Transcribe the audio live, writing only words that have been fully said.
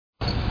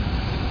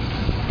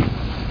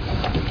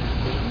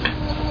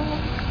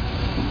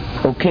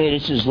Okay,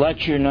 this is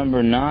lecture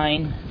number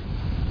 9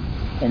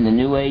 in the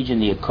New Age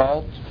and the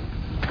Occult.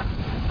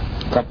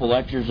 A couple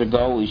lectures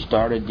ago we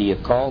started the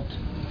Occult,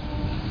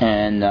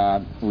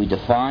 and we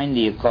defined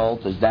the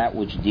Occult as that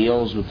which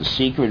deals with the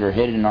secret or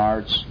hidden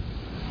arts.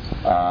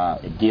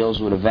 It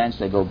deals with events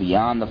that go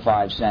beyond the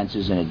five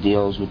senses, and it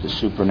deals with the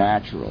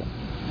supernatural,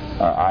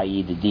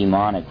 i.e. the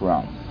demonic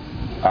realm.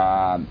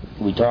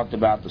 We talked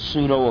about the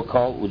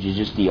pseudo-occult, which is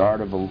just the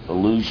art of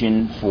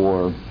illusion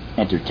for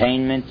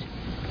entertainment.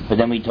 But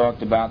then we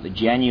talked about the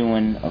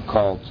genuine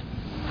occult,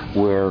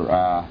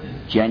 where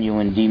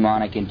genuine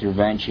demonic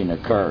intervention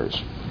occurs.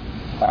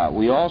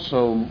 We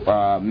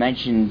also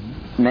mentioned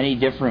many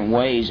different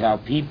ways how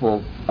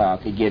people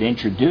could get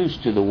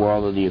introduced to the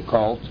world of the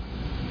occult.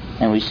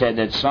 And we said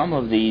that some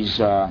of these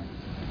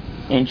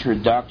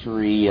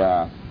introductory,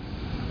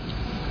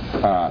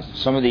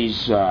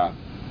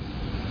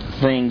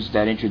 things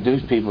that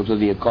introduce people to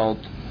the occult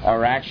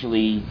are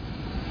actually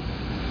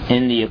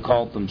in the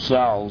occult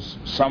themselves.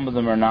 Some of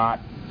them are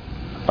not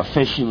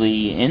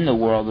officially in the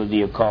world of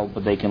the occult,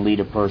 but they can lead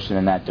a person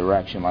in that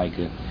direction, like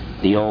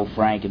the old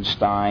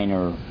Frankenstein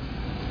or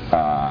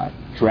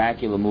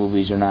Dracula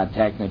movies are not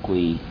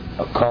technically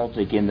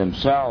occultic in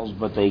themselves,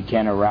 but they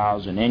can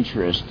arouse an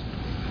interest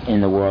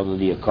in the world of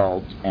the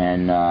occult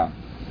and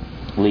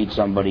lead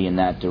somebody in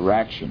that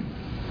direction.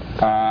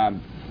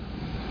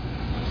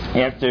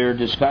 After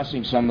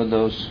discussing some of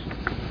those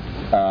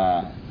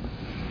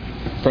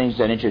things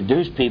that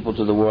introduce people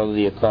to the world of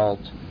the occult,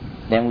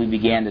 then we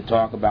began to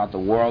talk about the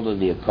world of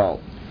the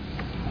occult.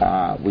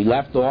 We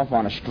left off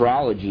on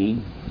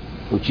astrology,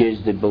 which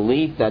is the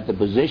belief that the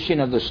position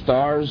of the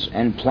stars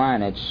and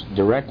planets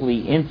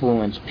directly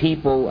influence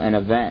people and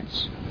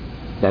events,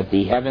 that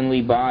the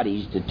heavenly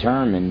bodies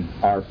determine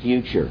our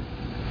future.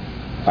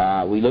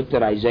 We looked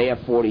at Isaiah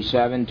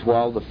 47,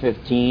 12 to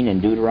 15,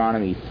 and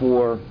Deuteronomy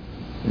 4,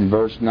 in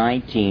verse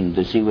 19,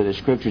 to see where the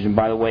scriptures, and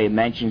by the way, it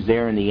mentions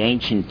there in the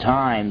ancient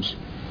times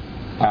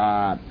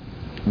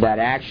that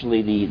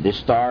actually the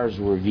stars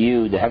were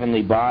viewed, the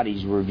heavenly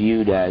bodies were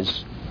viewed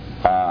as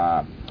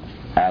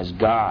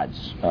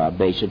gods,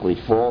 basically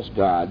false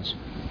gods.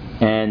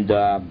 And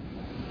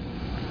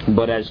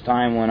but as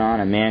time went on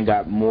and man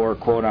got more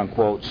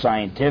quote-unquote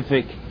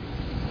scientific,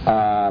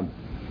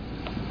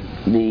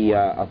 the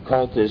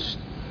occultists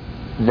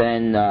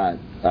then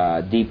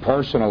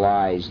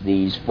depersonalized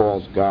these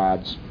false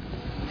gods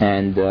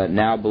and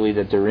now believe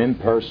that they're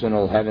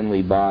impersonal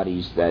heavenly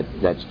bodies that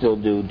still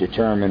do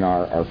determine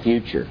our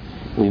future.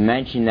 We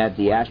mentioned that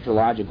the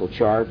astrological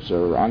charts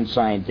are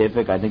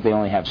unscientific. I think they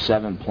only have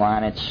 7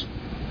 planets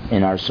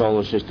in our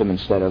solar system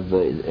instead of the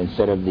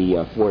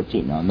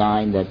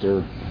 9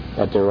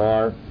 that there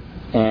are,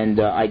 and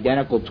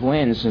identical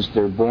twins, since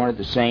they're born at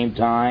the same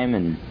time,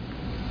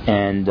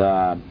 and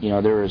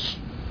they're as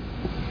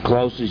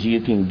close as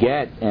you can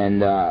get,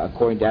 and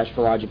according to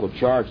astrological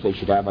charts they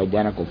should have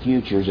identical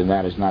futures, and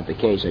that is not the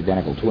case.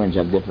 Identical twins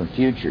have different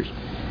futures.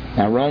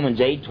 Now Romans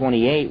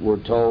 8:28, we're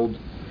told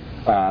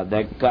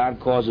that God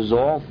causes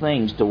all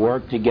things to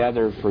work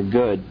together for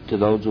good to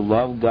those who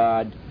love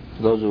God,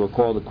 to those who are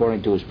called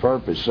according to His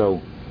purpose. So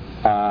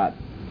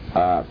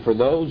for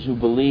those who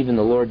believe in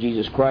the Lord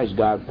Jesus Christ,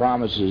 God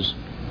promises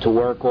to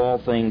work all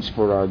things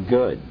for our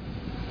good.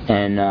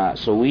 And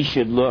so we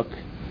should look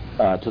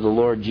to the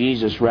Lord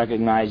Jesus,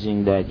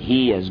 recognizing that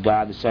He, as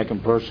God, the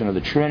second person of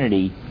the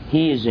Trinity,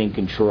 He is in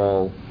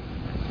control,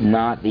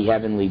 not the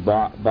heavenly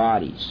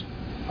bodies.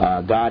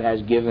 God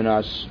has given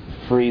us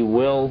free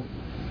will,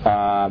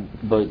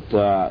 but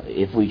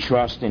if we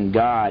trust in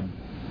God,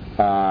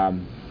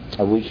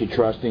 we should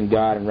trust in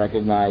God and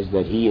recognize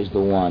that He is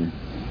the one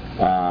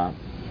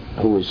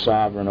who is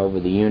sovereign over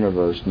the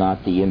universe,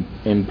 not the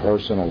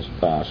impersonal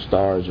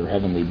stars or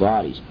heavenly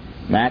bodies.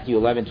 Matthew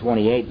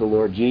 11:28, the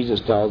Lord Jesus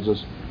tells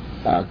us,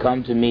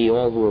 "Come to me,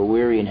 all who are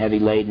weary and heavy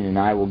laden, and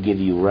I will give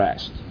you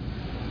rest."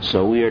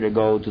 So we are to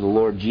go to the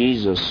Lord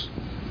Jesus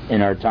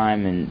in our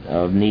time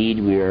of need.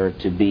 We are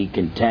to be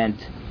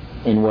content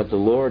in what the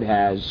Lord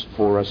has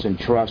for us and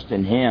trust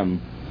in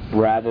Him,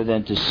 rather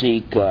than to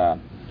seek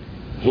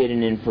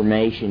hidden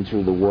information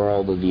through the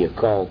world of the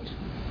occult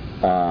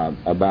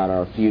about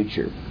our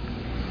future.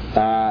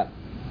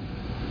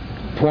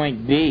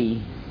 Point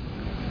B,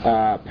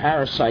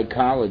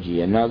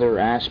 parapsychology, another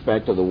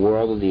aspect of the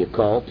world of the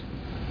occult.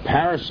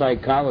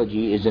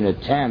 Parapsychology is an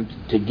attempt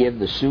to give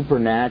the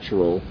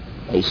supernatural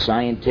a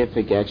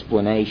scientific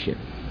explanation.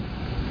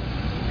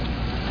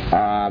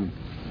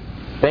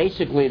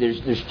 Basically,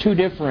 there's 2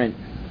 different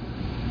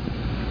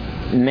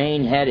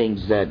main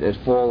headings that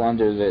fall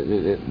under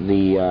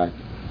the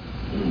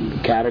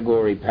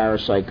category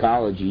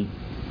parapsychology.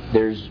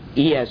 There's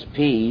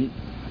ESP,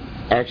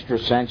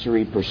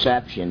 extrasensory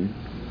perception,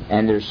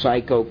 and there's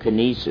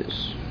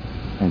psychokinesis.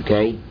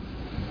 Okay?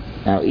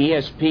 Now,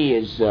 ESP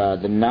is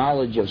the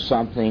knowledge of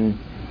something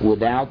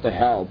without the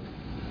help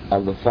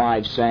of the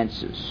 5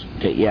 senses.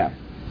 Okay, yeah.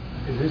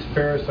 Is this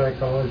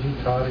parapsychology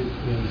taught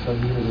in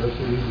some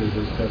universities? Is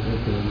this stuff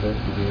into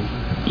investigation?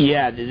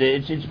 Yeah,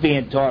 it's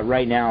being taught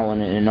right now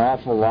in an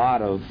awful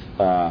lot of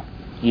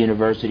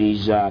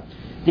universities.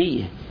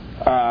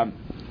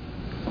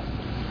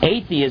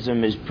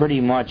 Atheism is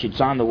pretty much, it's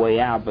on the way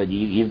out, but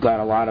you've got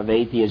a lot of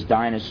atheist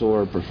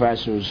dinosaur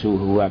professors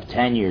who have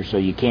tenure, so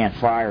you can't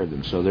fire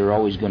them, so they're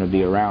always going to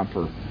be around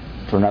for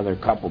another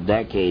couple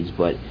decades.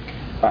 But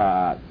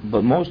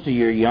most of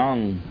your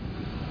young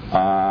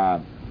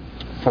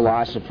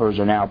philosophers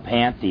are now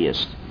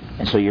pantheists,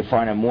 and so you're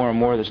finding more and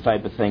more of this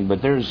type of thing.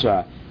 But there's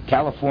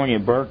California,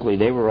 Berkeley,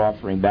 they were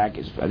offering back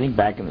in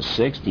the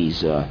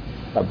 60s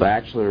a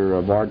Bachelor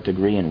of Art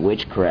degree in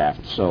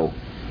witchcraft. So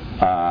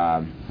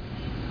now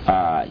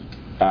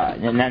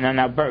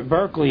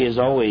Berkeley is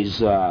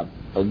always a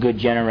good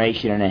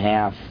generation and a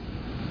half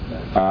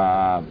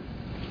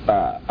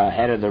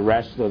ahead of the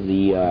rest of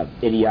the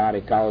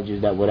idiotic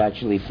colleges that would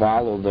actually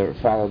follow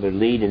their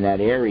lead in that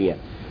area.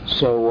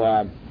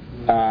 So,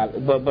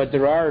 but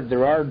there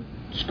are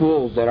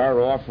schools that are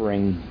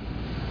offering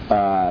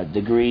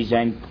degrees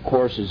and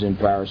courses in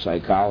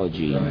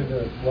parapsychology.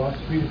 The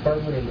philosophy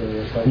department or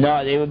the psychology?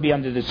 No, they would be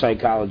under the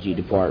psychology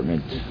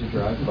department. I used to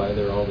drive by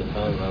there all the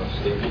time when I was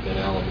stationed in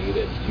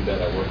Alameda. It's too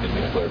bad I work in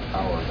nuclear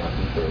power, not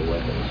nuclear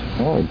weapons.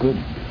 Oh, good.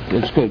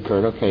 That's good,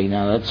 Kurt. Okay,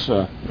 now that's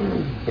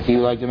if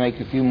you'd like to make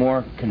a few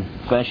more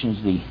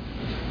confessions,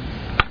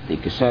 the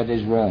cassette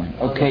is rolling.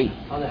 Okay.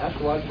 On the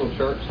astrological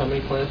charts, how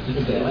many planets did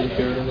they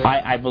show in there?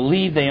 I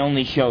believe they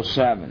only show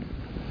 7.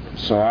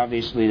 So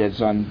obviously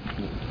that's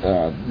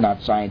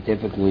not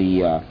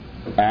scientifically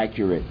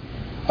accurate.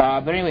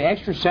 But anyway,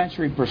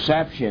 extrasensory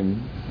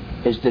perception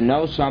is to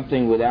know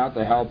something without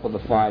the help of the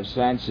 5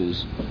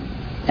 senses.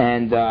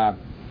 And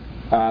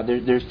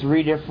there's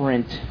 3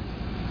 different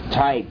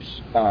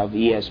types of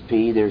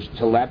ESP. There's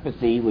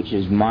telepathy, which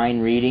is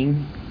mind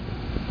reading.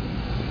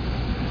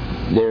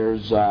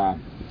 There's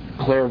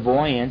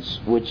clairvoyance,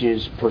 which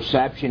is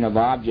perception of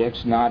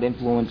objects not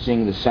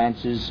influencing the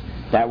senses.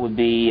 That would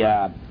be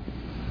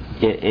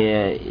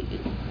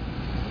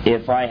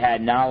if I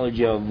had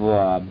knowledge of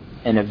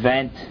an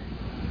event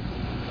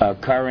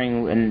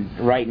occurring, and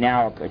right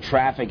now a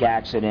traffic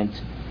accident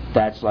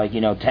that's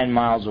 10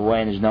 miles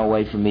away and there's no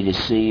way for me to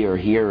see or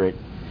hear it,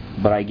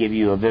 but I give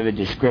you a vivid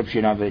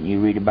description of it and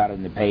you read about it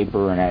in the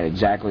paper, and at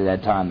exactly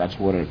that time that's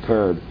what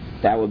occurred.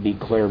 That would be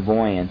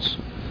clairvoyance,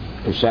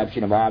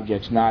 perception of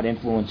objects not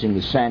influencing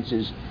the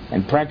senses.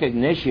 And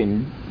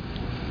precognition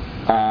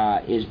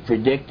is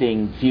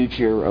predicting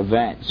future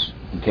events.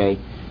 Okay.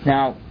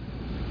 Now,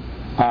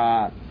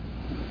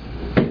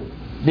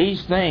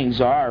 these things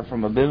are,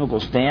 from a biblical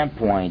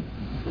standpoint,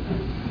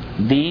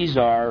 these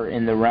are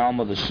in the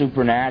realm of the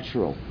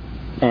supernatural.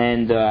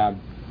 And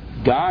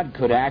God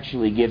could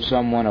actually give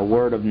someone a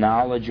word of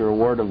knowledge or a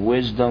word of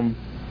wisdom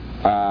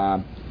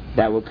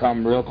that would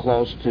come real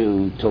close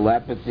to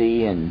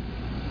telepathy and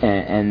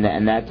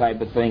that type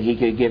of thing. He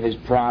could give his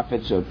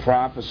prophets a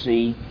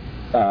prophecy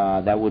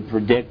that would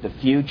predict the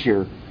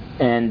future.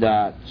 And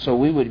so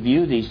we would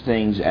view these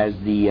things as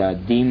the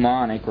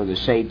demonic or the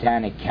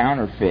satanic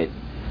counterfeit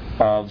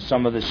of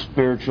some of the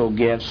spiritual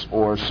gifts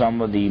or some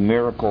of the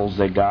miracles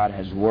that God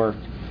has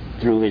worked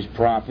through his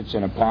prophets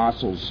and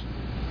apostles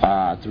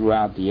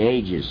throughout the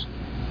ages.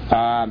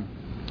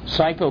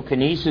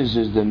 Psychokinesis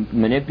is the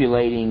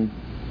manipulating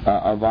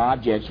of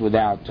objects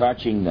without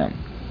touching them.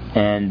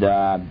 And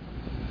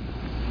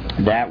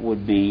that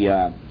would be,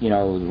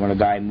 when a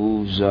guy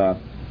moves a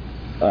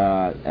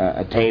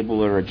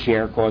table or a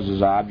chair,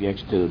 causes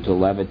objects to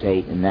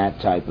levitate and that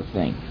type of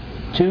thing.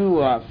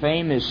 2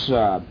 famous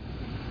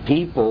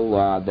people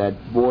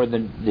that bore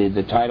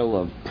the title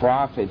of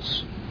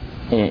prophets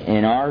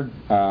in our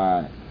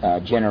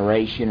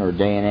generation or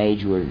day and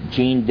age were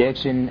Gene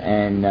Dixon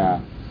and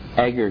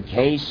Edgar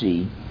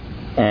Casey,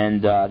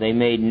 and they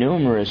made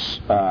numerous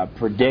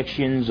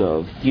predictions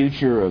of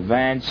future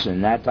events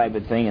and that type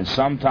of thing, and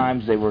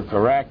sometimes they were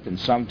correct and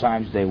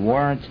sometimes they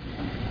weren't,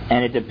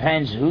 and it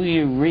depends who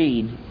you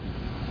read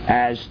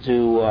as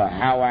to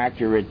how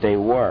accurate they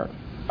were.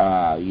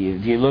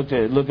 If you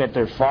look at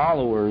their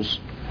followers,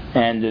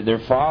 and their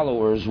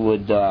followers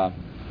would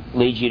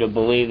lead you to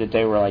believe that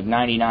they were like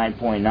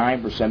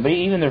 99.9%, but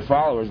even their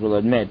followers will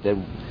admit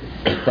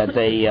that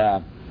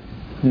they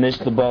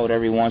missed the boat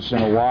every once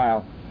in a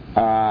while.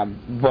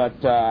 But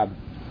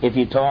if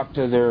you talk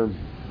to their,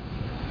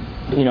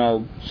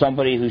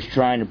 somebody who's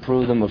trying to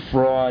prove them a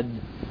fraud,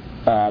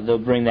 they'll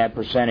bring that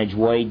percentage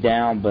way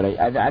down. But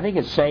I think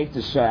it's safe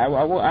to say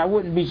I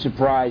wouldn't be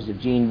surprised if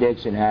Gene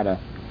Dixon had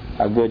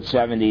a good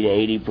 70 to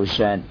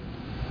 80%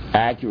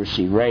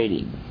 accuracy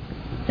rating.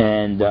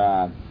 And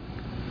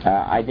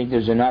I think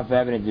there's enough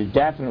evidence. There's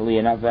definitely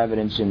enough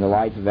evidence in the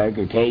life of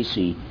Edgar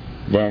Casey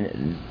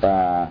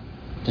to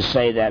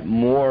say that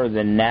more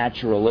than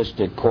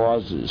naturalistic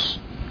causes,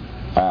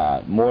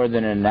 more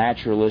than a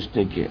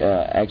naturalistic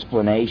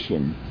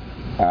explanation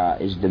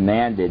is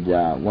demanded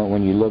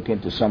when you look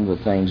into some of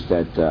the things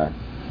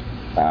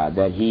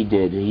that he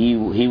did.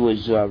 He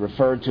was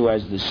referred to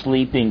as the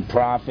sleeping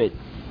prophet.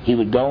 He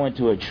would go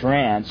into a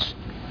trance,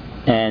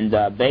 and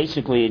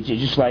basically it's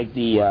just like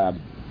the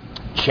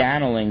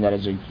channeling that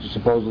is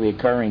supposedly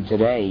occurring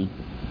today.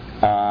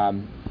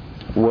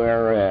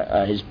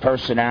 where his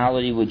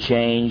personality would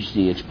change,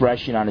 the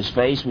expression on his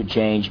face would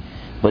change,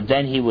 but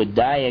then he would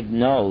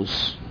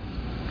diagnose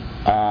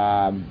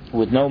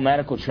with no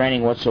medical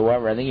training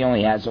whatsoever. I think he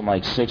only had something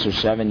like 6 or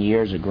 7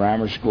 years of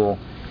grammar school,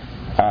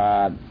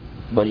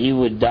 but he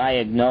would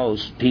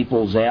diagnose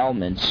people's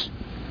ailments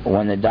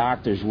when the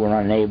doctors were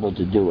unable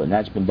to do it, and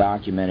that's been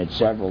documented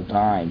several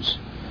times.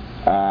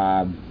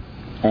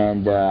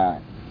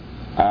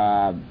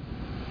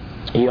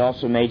 He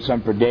also made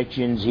some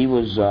predictions. He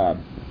was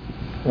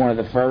one of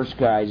the first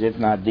guys, if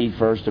not the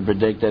first, to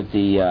predict that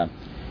the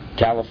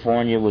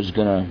California was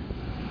going to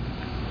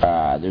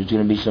there's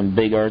going to be some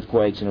big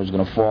earthquakes and it was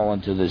going to fall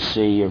into the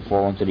sea or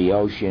fall into the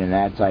ocean and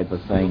that type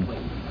of thing.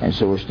 And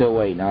so we're still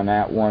waiting on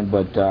that one.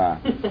 But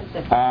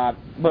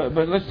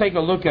let's take a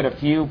look at a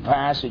few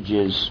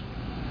passages.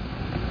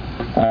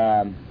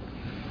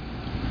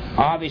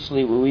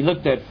 Obviously, we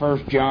looked at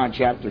 1 John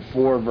chapter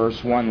 4,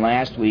 verse 1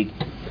 last week,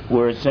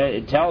 where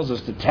it tells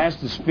us to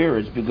test the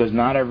spirits because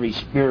not every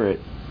spirit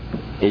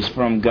is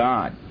from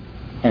God.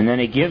 And then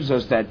it gives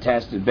us that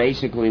test, that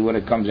basically what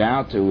it comes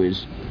out to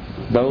is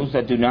those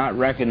that do not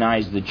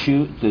recognize the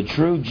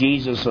true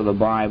Jesus of the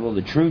Bible,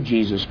 the true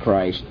Jesus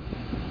Christ,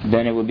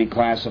 then it would be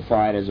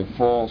classified as a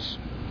false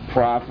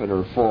prophet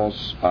or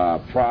false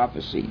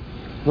prophecy.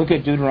 Look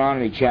at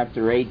Deuteronomy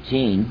chapter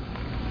 18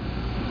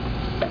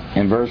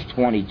 and verse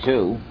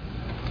 22.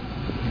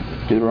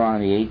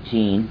 Deuteronomy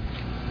 18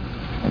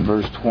 and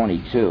verse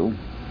 22.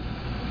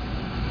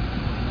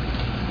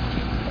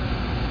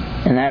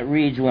 And that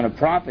reads, "When a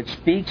prophet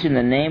speaks in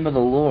the name of the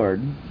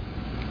Lord,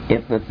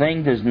 if the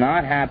thing does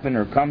not happen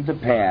or come to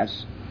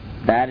pass,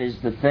 that is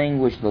the thing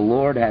which the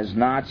Lord has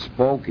not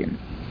spoken.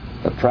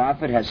 The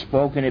prophet has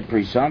spoken it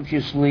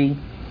presumptuously,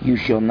 you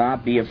shall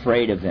not be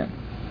afraid of him."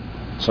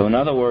 So in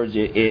other words,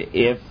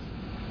 if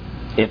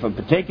a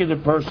particular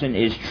person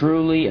is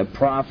truly a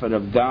prophet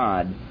of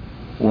God,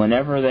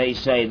 whenever they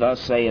say, "Thus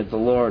saith the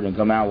Lord," and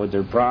come out with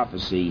their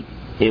prophecy,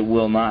 it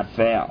will not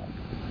fail.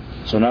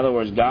 So in other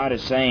words, God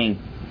is saying,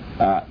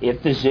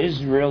 if this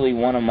is really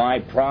one of my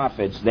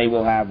prophets, they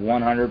will have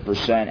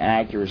 100%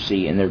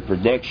 accuracy in their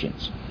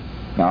predictions.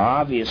 Now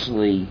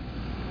obviously,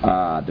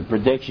 the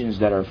predictions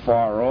that are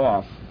far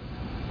off,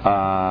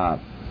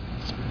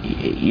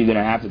 you're going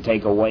to have to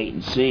take a wait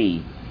and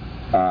see,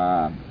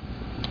 have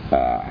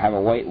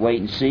a wait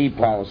and see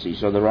policy.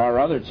 So there are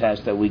other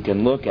tests that we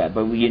can look at.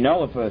 But you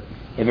know, if a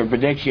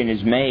prediction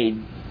is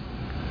made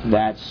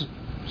that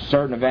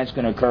certain event's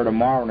going to occur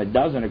tomorrow and it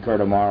doesn't occur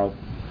tomorrow,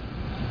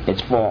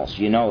 it's false.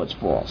 You know it's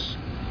false.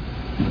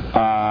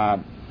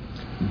 But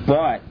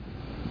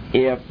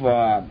if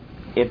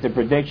the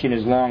prediction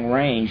is long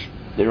range,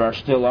 there are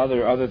still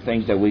other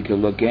things that we could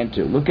look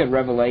into. Look at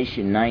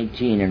Revelation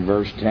 19 and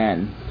verse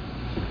 10.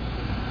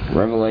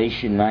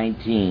 Revelation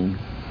 19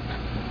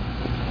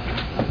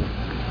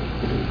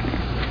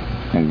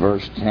 and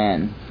verse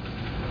 10.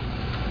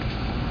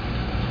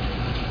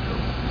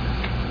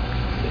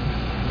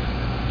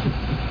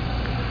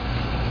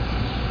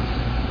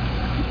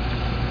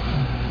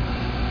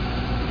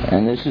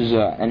 And this is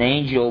an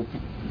angel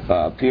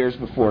appears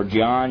before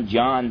John.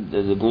 John,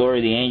 the glory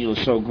of the angel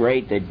is so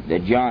great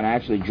that John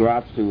actually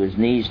drops to his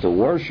knees to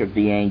worship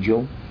the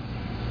angel.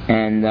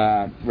 And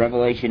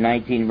Revelation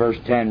 19 verse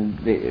 10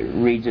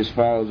 reads as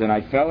follows, "And I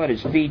fell at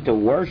his feet to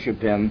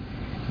worship him,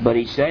 but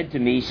he said to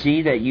me,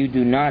 'See that you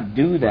do not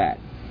do that.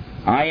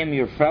 I am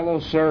your fellow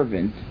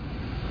servant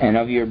and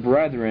of your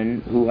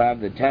brethren who have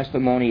the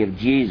testimony of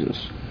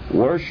Jesus.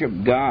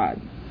 Worship God,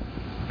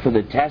 for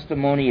the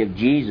testimony of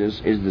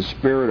Jesus is the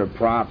spirit of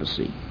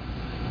prophecy.'"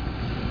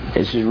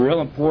 This is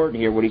real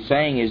important here. What he's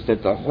saying is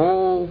that the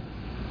whole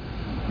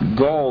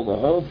goal, the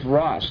whole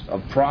thrust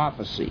of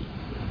prophecy,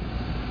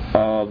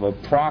 of a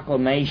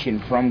proclamation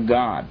from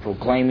God,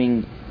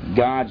 proclaiming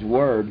God's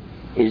Word,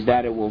 is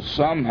that it will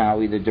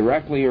somehow, either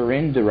directly or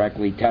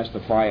indirectly,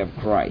 testify of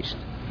Christ,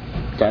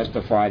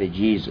 testify to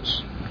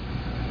Jesus.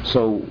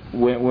 So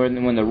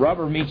when the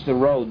rubber meets the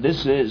road,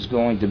 this is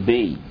going to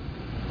be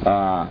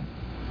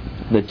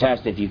the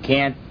test. If you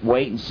can't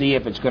wait and see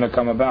if it's going to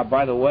come about.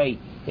 By the way,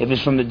 if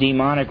it's from the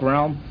demonic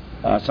realm,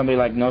 somebody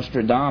like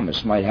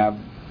Nostradamus might have,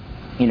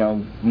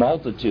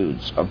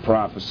 multitudes of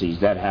prophecies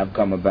that have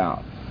come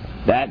about.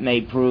 That may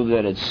prove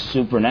that it's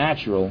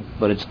supernatural,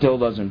 but it still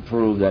doesn't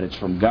prove that it's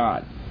from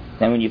God.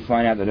 Then when you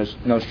find out that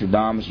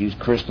Nostradamus used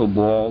crystal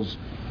balls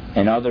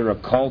and other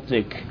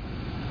occultic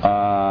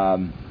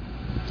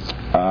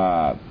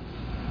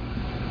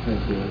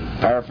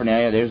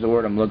paraphernalia, there's the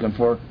word I'm looking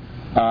for,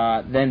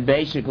 then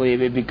basically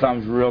it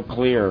becomes real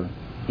clear,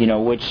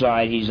 which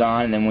side he's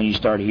on, and then when you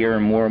start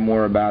hearing more and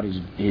more about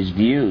his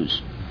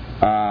views.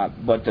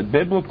 But the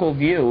biblical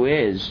view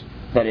is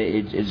that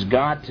it's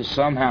got to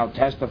somehow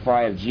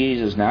testify of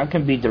Jesus. Now, it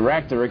can be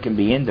direct or it can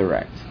be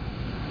indirect.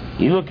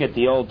 You look at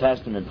the Old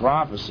Testament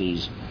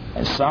prophecies,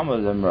 and some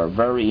of them are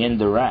very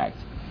indirect,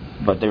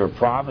 but they were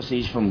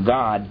prophecies from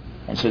God,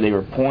 and so they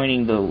were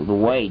pointing the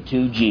way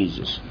to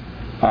Jesus.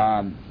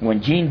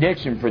 When Gene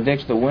Dixon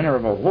predicts the winner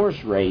of a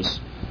horse race,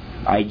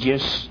 I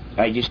just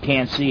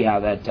can't see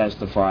how that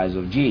testifies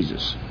of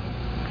Jesus.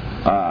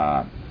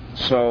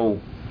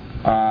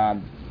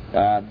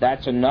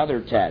 That's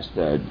another test.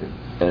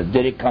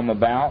 Did it come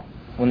about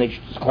when they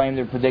claim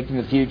they're predicting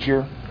the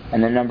future?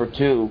 And then number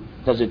two,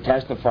 does it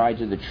testify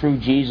to the true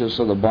Jesus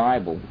of the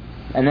Bible?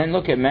 And then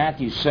look at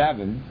Matthew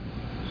 7.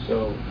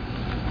 So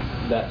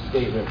that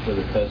statement for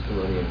the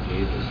testimony of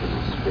Jesus is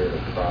the spirit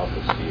of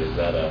prophecy. Is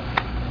that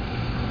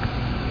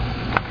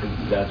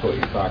that's what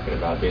you're talking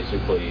about?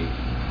 Basically,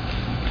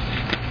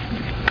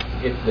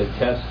 if the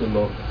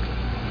testimony,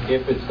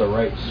 if it's the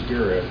right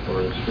spirit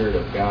or the spirit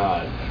of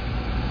God,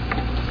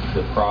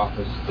 the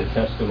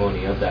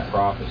testimony of that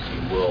prophecy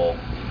will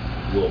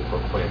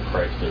proclaim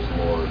Christ as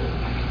Lord.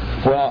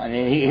 Well, and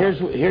here's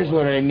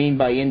what I mean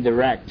by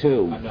indirect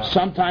too.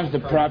 Sometimes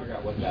what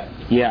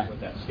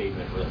that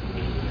statement really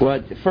means.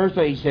 Well, first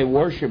he said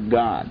worship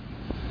God.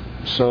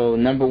 So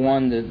number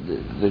one,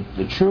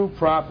 the true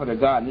prophet of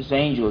God, this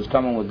angel is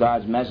coming with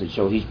God's message,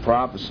 so he's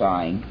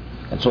prophesying.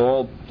 That's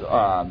all.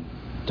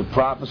 To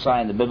prophesy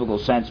in the biblical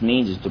sense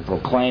means is to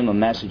proclaim a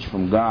message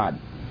from God,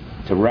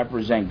 to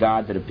represent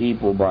God to the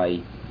people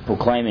by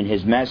proclaiming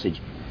His message.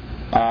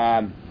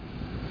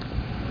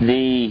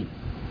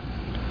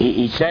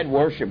 He said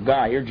worship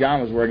God. Here John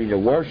was ready to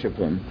worship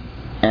Him,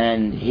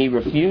 and he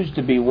refused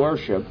to be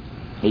worshipped.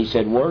 He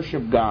said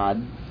worship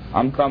God.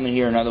 I'm coming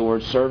here, in other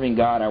words, serving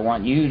God. I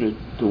want you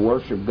to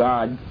worship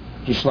God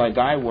just like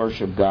I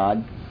worship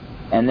God.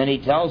 And then he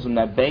tells them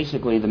that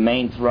basically the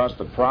main thrust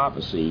of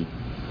prophecy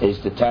is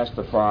to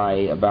testify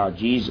about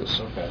Jesus.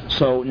 Okay.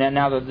 So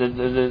now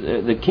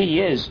the key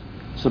is,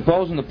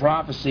 supposing the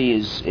prophecy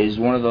is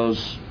one of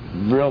those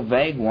real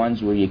vague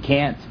ones where you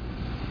can't,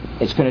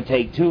 it's going to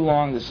take too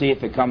long to see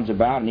if it comes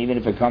about, and even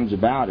if it comes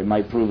about, it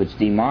might prove it's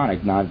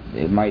demonic.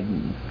 It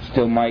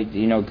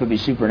could be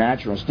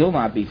supernatural and still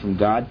not be from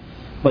God.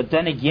 But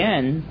then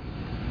again,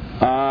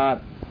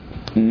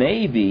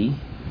 maybe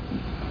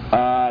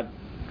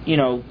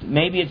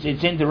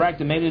it's indirect,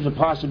 and maybe there's a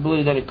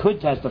possibility that it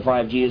could testify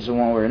of Jesus in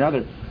one way or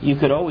another. You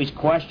could always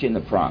question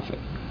the prophet.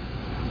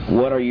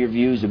 What are your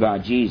views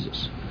about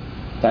Jesus?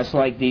 That's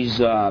like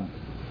these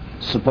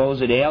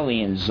supposed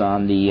aliens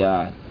on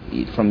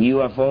from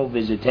UFO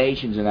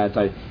visitations and that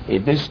type.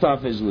 If this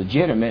stuff is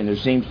legitimate, and there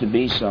seems to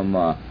be some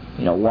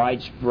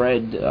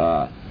widespread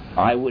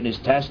eyewitness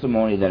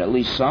testimony that at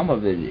least some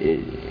of it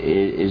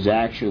is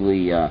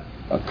actually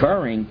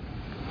occurring,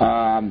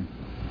 then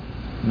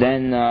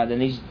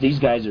these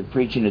guys are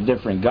preaching a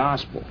different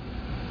gospel.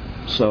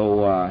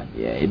 So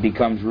it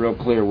becomes real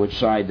clear which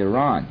side they're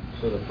on.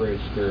 So the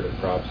phrase spirit of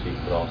prophecy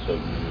could also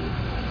mean,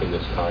 in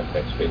this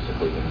context,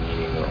 basically the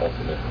meaning or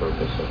ultimate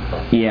purpose of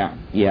prophecy.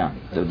 Yeah.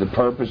 The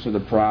purpose of the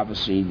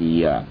prophecy,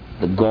 the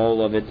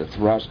goal of it, the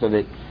thrust of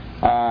it.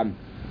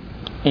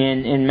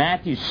 In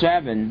Matthew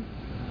 7,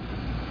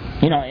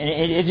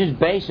 it is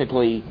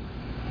basically,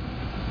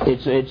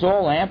 it's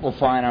all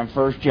amplifying on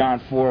 1 John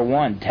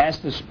 4:1.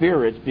 Test the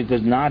spirits,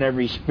 because not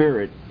every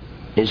spirit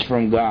is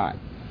from God.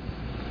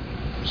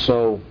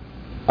 So,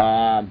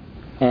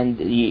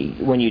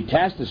 when you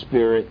test the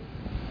spirit,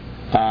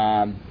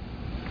 in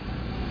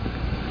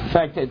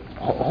fact,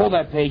 hold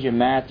that page in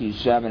Matthew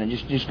 7 and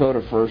just go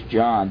to 1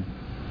 John.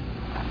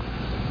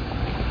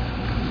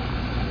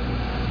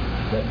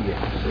 That be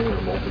a single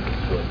or multiple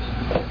choice?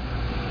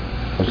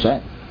 What's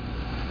that?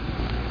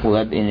 Well,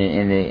 that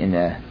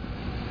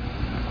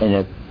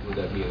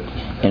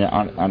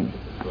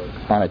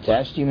on a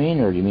test, you mean,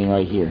 or do you mean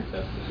right here?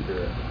 Test the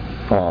spirit.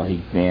 Oh,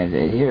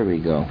 here we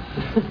go.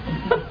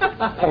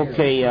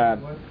 Okay,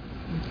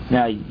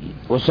 now,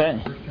 what's that?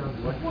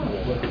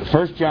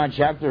 1 John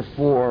chapter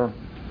 4,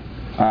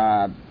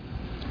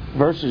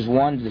 verses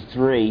 1 to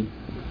 3.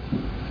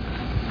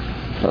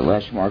 The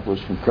last mark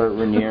was from Kurt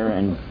Rainier,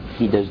 and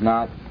he does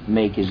not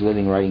make his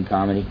living writing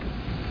comedy.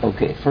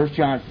 Okay, 1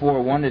 John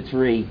 4, 1 to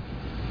 3.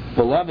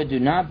 Beloved, do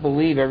not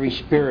believe every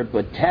spirit,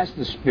 but test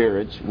the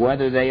spirits,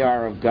 whether they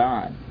are of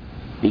God,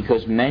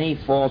 because many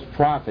false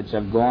prophets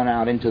have gone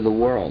out into the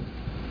world.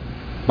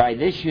 By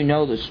this you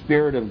know the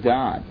Spirit of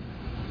God.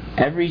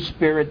 Every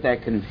spirit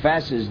that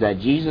confesses that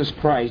Jesus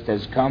Christ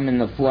has come in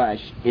the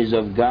flesh is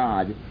of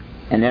God,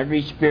 and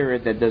every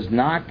spirit that does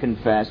not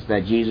confess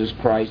that Jesus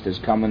Christ has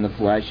come in the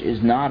flesh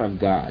is not of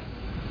God.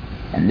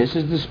 And this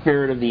is the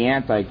spirit of the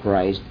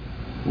Antichrist,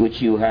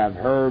 which you have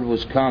heard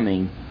was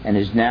coming and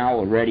is now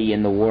already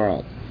in the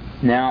world.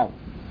 Now,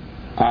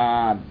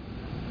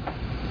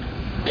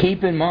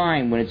 keep in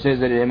mind when it says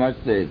that they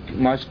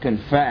must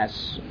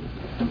confess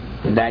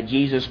that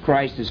Jesus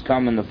Christ has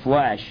come in the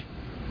flesh,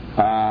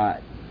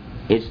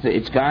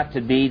 it's got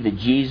to be the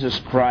Jesus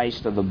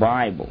Christ of the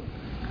Bible.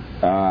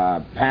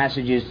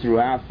 Passages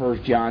throughout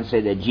 1 John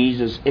say that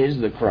Jesus is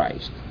the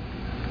Christ.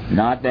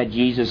 Not that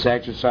Jesus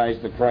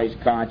exercised the Christ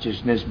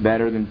consciousness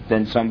better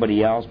than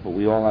somebody else, but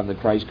we all have the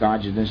Christ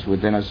consciousness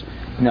within us.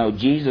 No,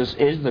 Jesus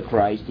is the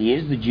Christ. He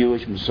is the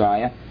Jewish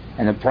Messiah,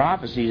 and the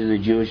prophecies of the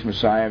Jewish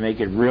Messiah make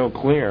it real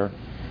clear.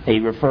 He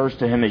refers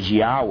to Him as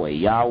Yahweh.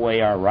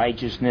 Yahweh, our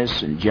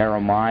righteousness, in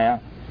Jeremiah.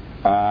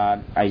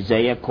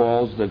 Isaiah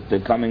calls the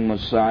coming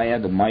Messiah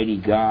the mighty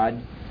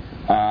God.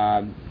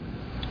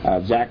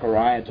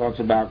 Zechariah talks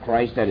about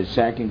Christ at His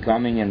second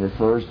coming and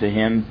refers to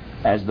Him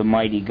as the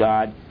mighty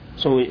God.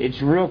 So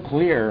it's real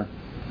clear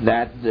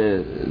that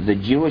the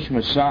Jewish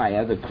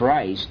Messiah, the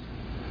Christ,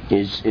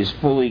 is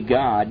fully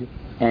God,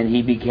 and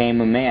He became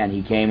a man.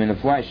 He came in the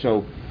flesh.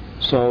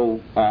 So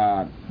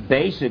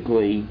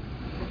basically,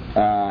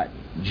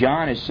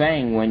 John is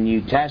saying when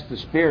you test the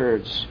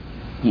spirits,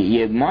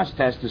 you must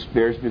test the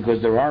spirits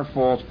because there are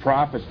false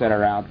prophets that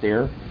are out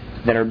there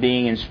that are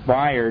being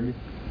inspired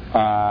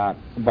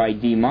by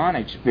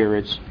demonic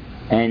spirits,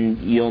 and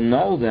you'll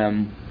know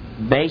them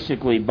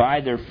basically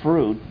by their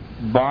fruit,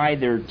 by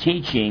their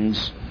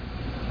teachings,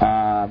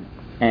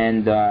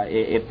 and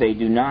if they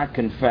do not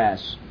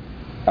confess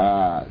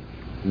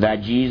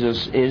that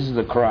Jesus is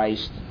the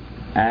Christ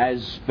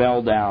as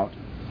spelled out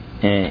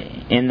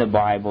in the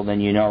Bible, then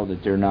you know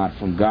that they're not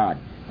from God.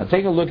 Now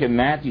take a look at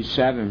Matthew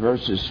 7,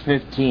 verses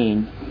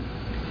 15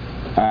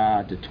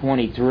 to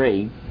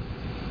 23.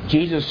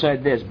 Jesus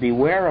said this,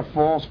 "Beware of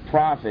false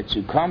prophets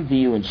who come to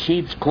you in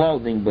sheep's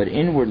clothing, but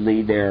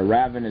inwardly they are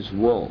ravenous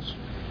wolves."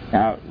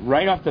 Now,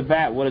 right off the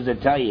bat, what does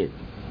it tell you?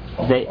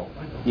 They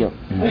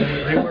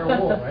wear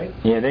wool, right?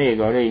 Yeah, there you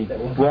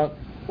go.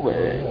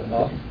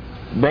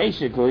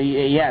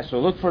 Basically, yeah. So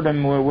look for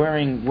them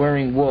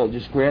wearing wool.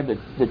 Just grab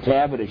the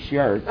tab of the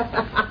shirt,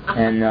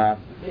 and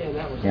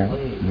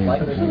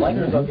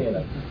Liker's okay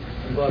then.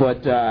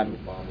 But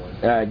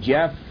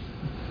Jeff,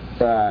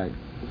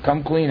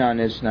 come clean on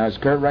this now. Is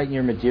Kurt writing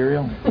your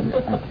material?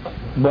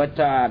 But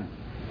I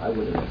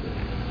wouldn't.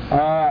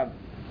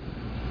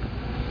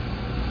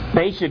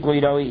 Basically,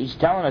 though, he's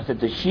telling us that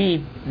the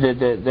sheep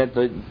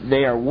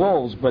they are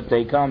wolves, but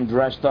they come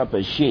dressed up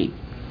as sheep.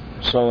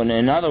 So,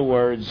 in other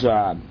words, they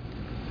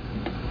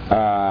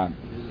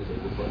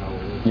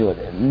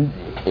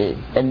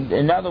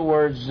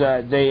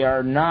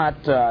are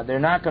not. They're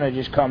not going to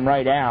just come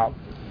right out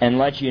and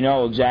let you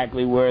know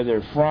exactly where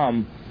they're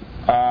from.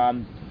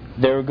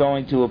 They're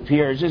going to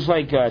appear. It's just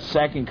like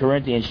 2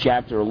 Corinthians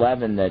chapter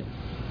 11 that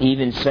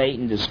even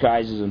Satan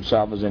disguises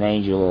himself as an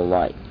angel of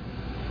light.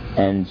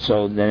 And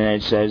so then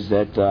it says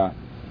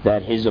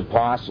that his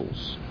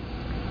apostles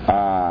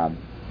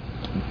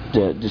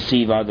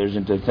deceive others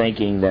into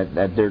thinking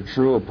that they're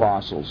true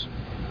apostles.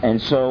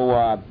 And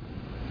so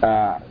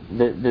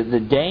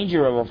the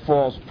danger of a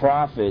false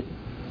prophet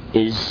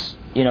is,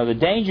 the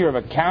danger of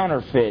a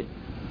counterfeit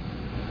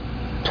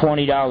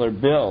 $20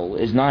 bill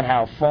is not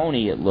how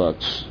phony it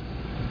looks,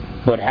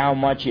 but how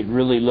much it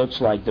really looks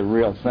like the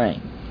real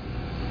thing,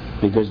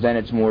 because then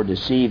it's more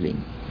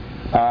deceiving.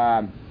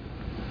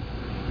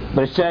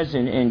 But it says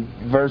in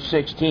verse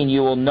 16,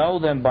 you will know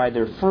them by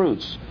their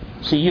fruits.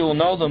 See, you will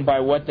know them by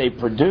what they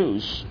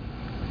produce,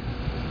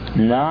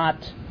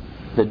 not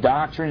the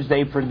doctrines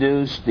they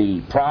produce,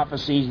 the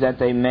prophecies that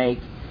they make,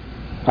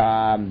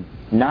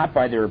 not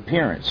by their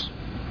appearance.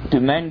 Do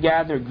men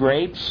gather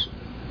grapes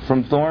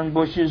from thorn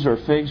bushes or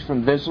figs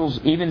from thistles?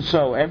 Even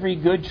so, every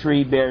good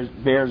tree bears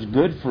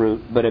good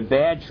fruit, but a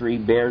bad tree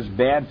bears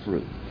bad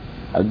fruit.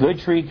 A good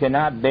tree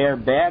cannot bear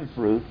bad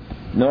fruit,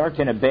 nor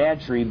can a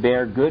bad tree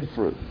bear good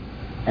fruit.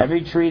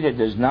 Every tree that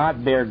does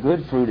not bear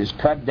good fruit is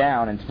cut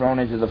down and thrown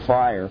into the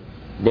fire.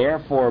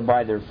 Therefore,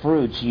 by their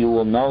fruits you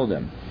will know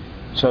them.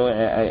 So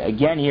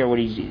again here, what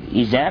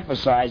he's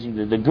emphasizing,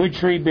 that the good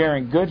tree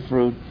bearing good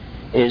fruit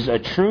is a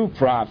true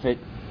prophet.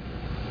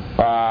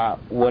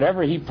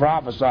 Whatever he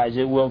prophesies,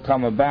 it will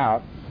come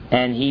about,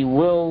 and he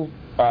will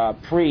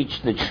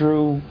preach the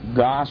true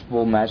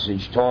gospel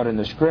message taught in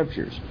the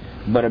Scriptures.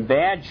 But a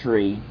bad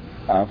tree,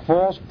 a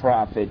false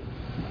prophet,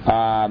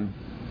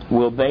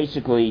 will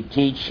basically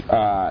teach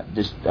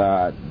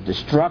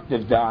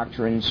destructive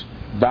doctrines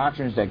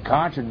that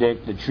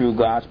contradict the true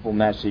gospel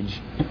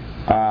message,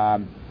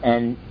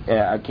 and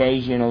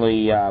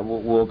occasionally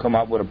will come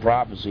up with a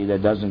prophecy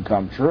that doesn't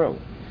come true.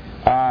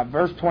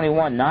 Verse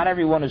 21, not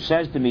everyone who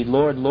says to me,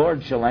 Lord,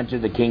 Lord, shall enter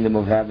the kingdom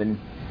of heaven,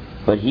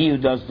 but he who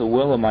does the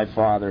will of my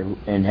Father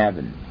in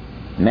heaven.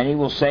 Many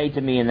will say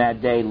to me in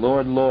that day,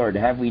 Lord, Lord,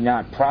 have we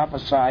not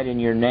prophesied in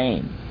your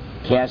name,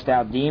 cast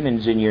out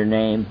demons in your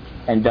name,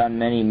 and done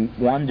many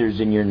wonders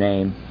in your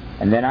name?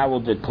 And then I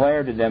will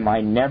declare to them,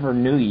 I never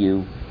knew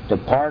you.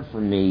 Depart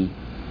from me,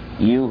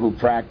 you who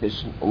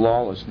practice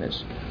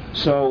lawlessness.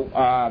 So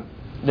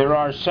there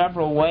are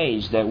several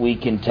ways that we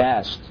can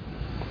test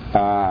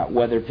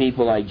whether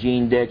people like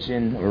Gene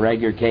Dixon or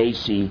Edgar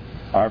Casey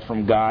are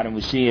from God. And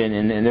we see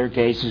in their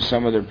cases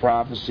some of their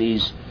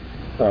prophecies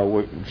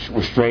were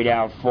straight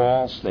out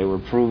false. They were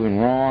proven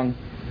wrong.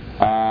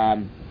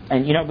 And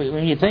but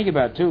when you think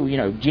about it too,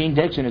 Gene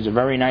Dixon is a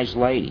very nice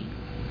lady.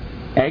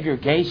 Edgar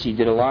Casey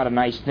did a lot of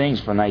nice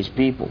things for nice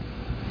people.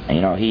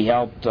 And, he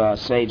helped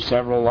save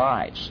several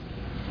lives.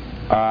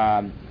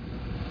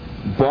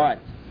 But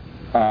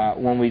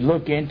when we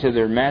look into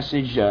their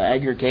message,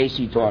 Edgar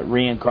Casey taught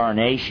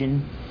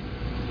reincarnation.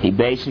 He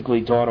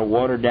basically taught a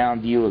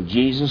watered-down view of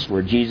Jesus,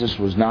 where Jesus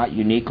was not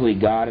uniquely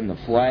God in the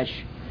flesh.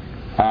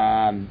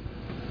 And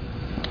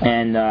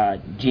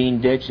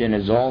Gene Dixon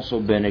has also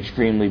been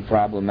extremely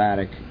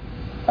problematic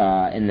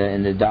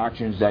in the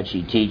doctrines that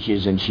she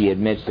teaches, and she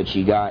admits that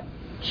she got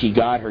she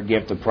got her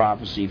gift of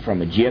prophecy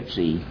from a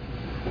gypsy,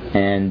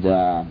 and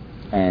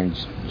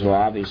so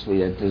obviously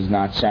that does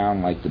not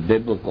sound like the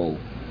biblical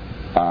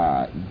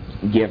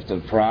gift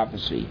of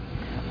prophecy.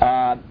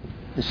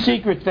 The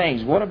secret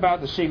things. What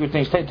about the secret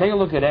things? Take a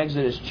look at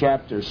Exodus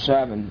chapter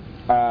 7.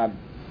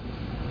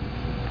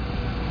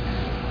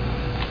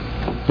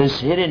 This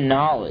hidden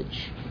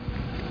knowledge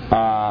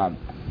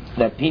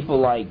that people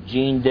like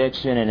Gene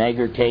Dixon and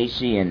Edgar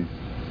Casey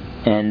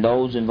and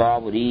those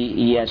involved with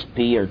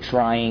ESP are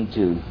trying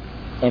to,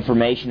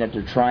 information that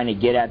they're trying to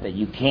get at that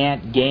you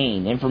can't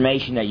gain,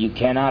 information that you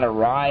cannot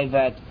arrive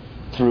at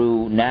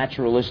through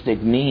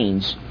naturalistic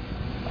means.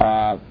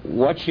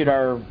 What should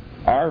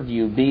our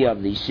view be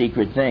of these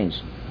secret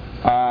things?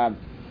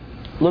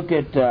 Look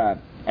at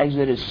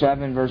Exodus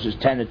 7 verses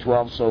 10 to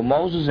 12. So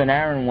Moses and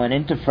Aaron went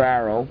into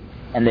Pharaoh,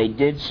 and they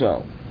did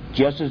so,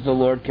 just as the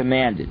Lord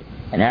commanded.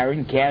 And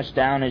Aaron cast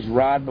down his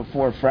rod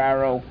before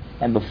Pharaoh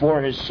and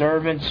before his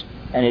servants,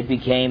 and it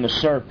became a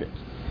serpent.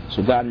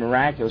 So God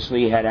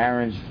miraculously had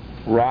Aaron's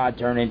rod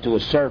turn into a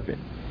serpent.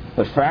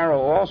 But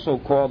Pharaoh also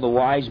called the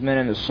wise men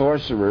and the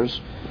sorcerers.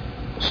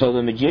 So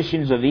the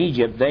magicians of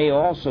Egypt, they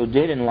also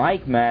did in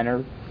like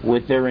manner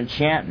with their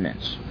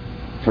enchantments.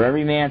 For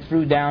every man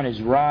threw down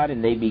his rod,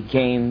 and they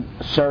became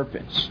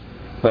serpents.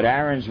 But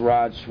Aaron's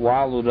rod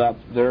swallowed up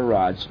their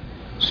rods.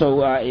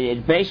 So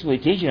it's basically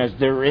teaching us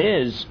there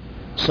is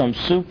some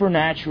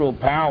supernatural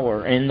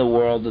power in the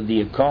world of the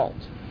occult.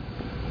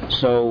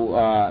 So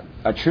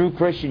a true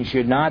Christian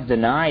should not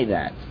deny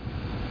that.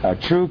 A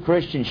true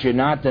Christian should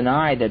not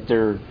deny that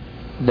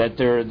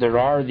there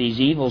are these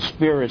evil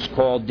spirits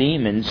called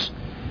demons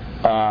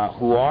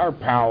who are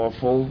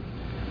powerful,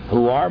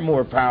 who are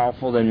more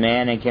powerful than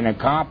man and can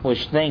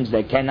accomplish things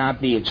that cannot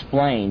be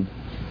explained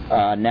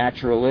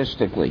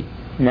naturalistically.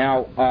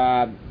 Now,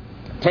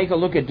 take a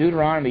look at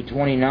Deuteronomy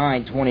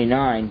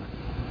 29:29.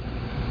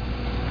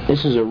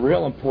 This is a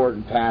real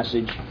important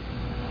passage.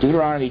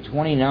 Deuteronomy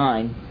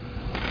 29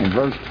 and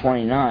verse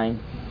 29.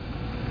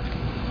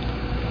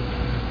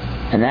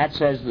 And that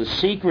says, "The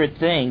secret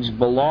things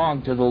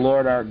belong to the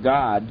Lord our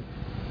God,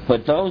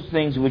 but those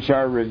things which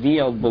are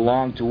revealed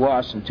belong to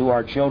us and to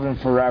our children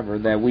forever,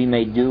 that we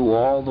may do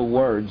all the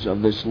words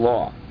of this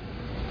law."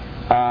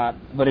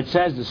 But it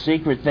says the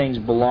secret things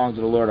belong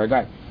to the Lord our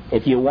God.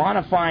 If you want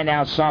to find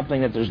out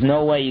something that there's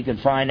no way you can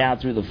find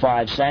out through the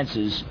five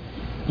senses,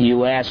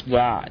 you ask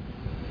God.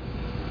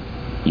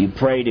 You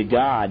pray to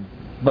God.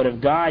 But if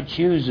God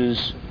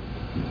chooses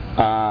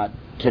to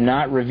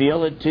not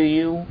reveal it to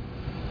you,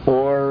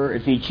 or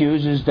if He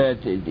chooses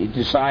that He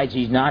decides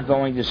He's not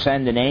going to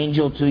send an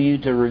angel to you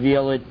to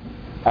reveal it,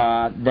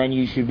 then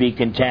you should be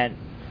content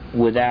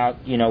with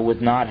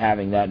not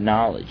having that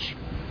knowledge.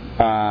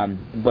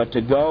 But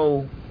to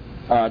go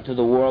to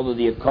the world of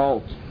the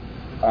occult,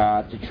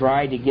 to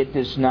try to get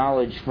this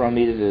knowledge from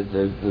either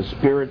the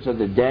spirits of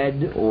the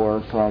dead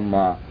or from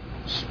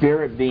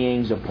spirit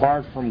beings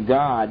apart from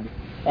God.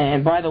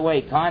 And by the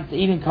way,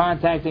 even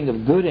contacting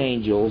of good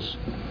angels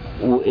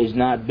is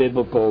not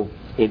biblical.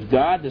 If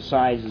God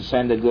decides to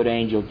send a good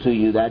angel to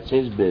you, that's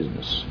His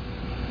business.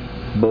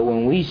 But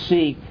when we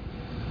seek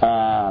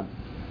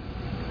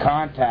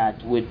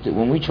contact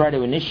when we try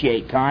to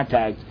initiate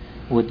contact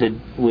with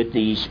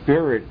the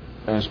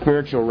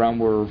spiritual realm,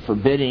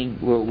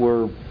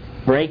 we're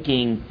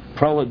breaking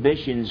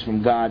prohibitions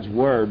from God's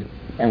Word,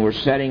 and we're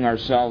setting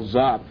ourselves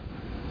up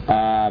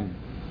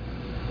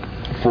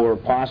for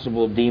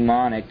possible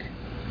demonic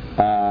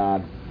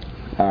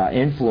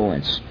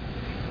influence.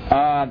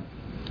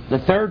 The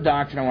third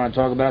doctrine I want to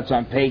talk about is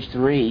on page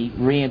 3,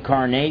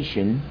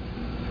 reincarnation.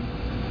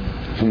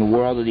 From the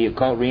world of the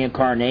occult,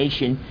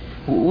 reincarnation.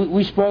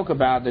 We spoke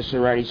about this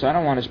already, so I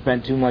don't want to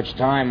spend too much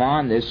time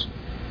on this.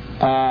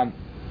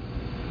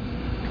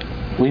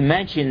 We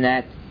mentioned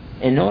that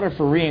in order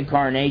for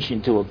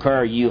reincarnation to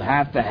occur, you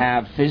have to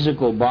have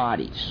physical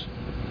bodies,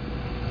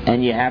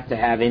 and you have to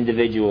have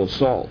individual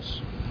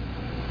souls.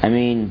 I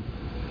mean,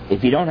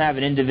 if you don't have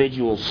an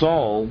individual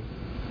soul,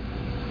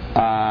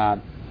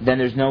 then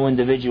there's no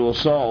individual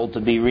soul to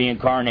be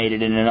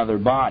reincarnated in another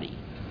body.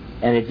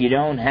 And if you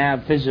don't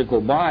have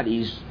physical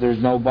bodies, there's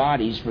no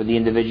bodies for the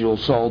individual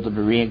soul to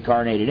be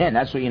reincarnated in.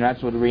 That's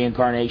what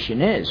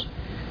reincarnation is.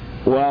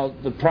 Well,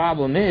 the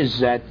problem is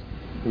that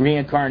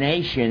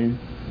reincarnation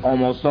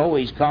almost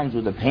always comes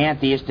with a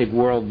pantheistic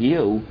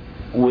worldview,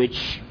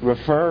 which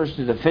refers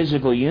to the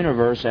physical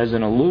universe as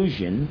an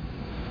illusion.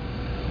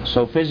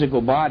 So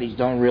physical bodies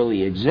don't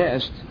really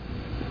exist.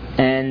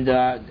 And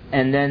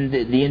then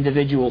the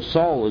individual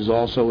soul is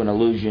also an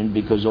illusion,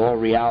 because all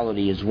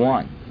reality is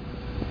one.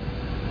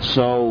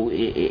 So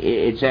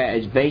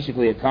it's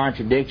basically a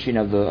contradiction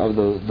of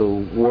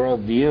the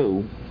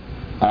worldview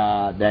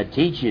that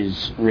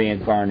teaches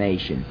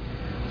reincarnation.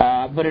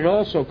 But it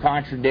also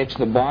contradicts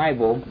the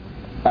Bible.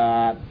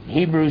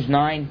 Hebrews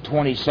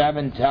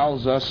 9:27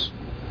 tells us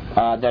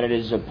that it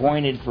is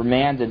appointed for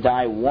man to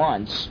die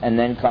once, and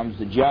then comes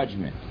the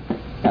judgment.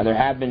 Now there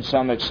have been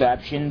some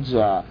exceptions.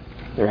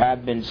 There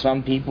have been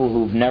some people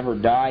who've never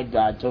died.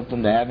 God took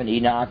them to heaven,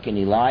 Enoch and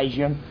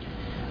Elijah.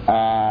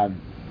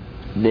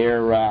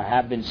 There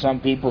have been some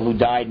people who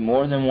died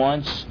more than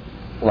once,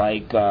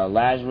 like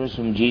Lazarus,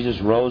 whom Jesus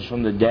rose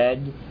from the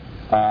dead,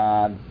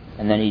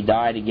 and then he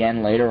died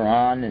again later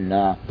on, and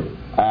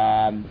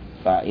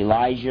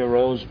Elijah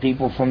rose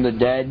people from the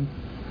dead.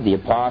 The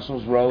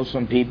apostles rose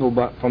some people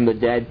from the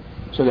dead.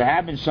 So there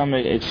have been some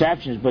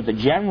exceptions, but the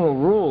general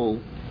rule,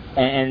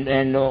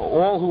 and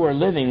all who are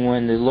living,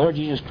 when the Lord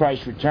Jesus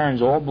Christ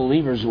returns, all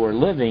believers who are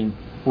living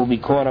will be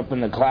caught up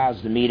in the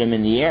clouds to meet Him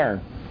in the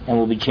air, and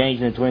will be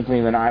changed in the twinkling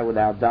of an eye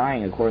without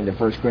dying, according to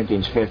 1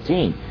 Corinthians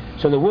 15.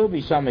 So there will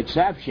be some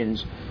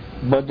exceptions,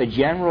 but the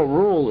general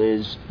rule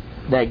is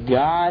that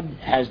God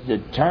has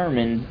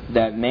determined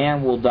that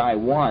man will die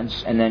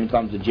once and then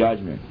comes the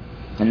judgment.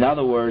 In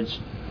other words,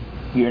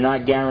 you're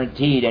not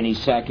guaranteed any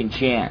second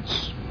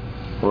chance,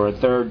 or a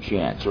third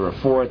chance, or a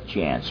fourth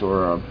chance,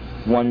 or a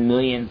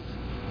 1,000,000th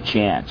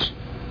chance.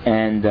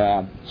 And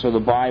so the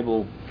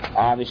Bible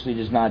obviously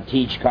does not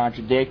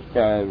contradict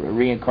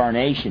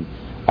reincarnation.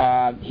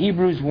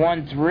 Hebrews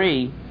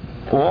 1:3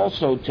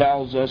 also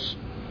tells us,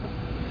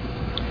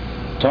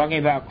 talking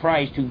about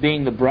Christ, who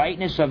being the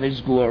brightness of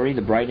His glory,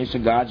 the brightness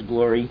of God's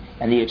glory,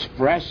 and the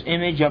express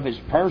image of His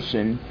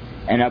person,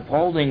 and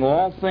upholding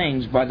all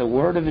things by the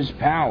word of His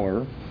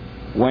power,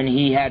 when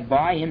He had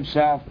by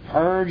Himself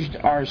purged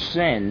our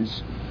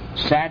sins,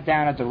 sat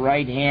down at the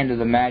right hand of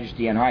the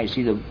Majesty on high.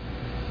 See,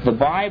 the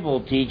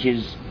Bible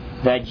teaches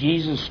that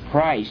Jesus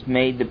Christ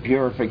made the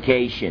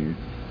purification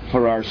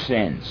for our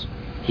sins.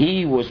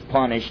 He was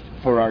punished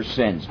for our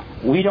sins.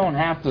 We don't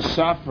have to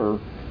suffer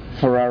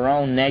for our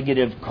own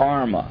negative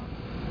karma.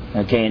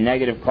 Okay, and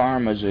negative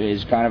karma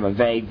is kind of a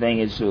vague thing.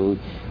 It's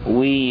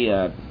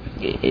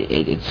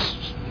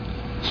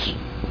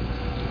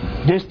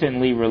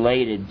distantly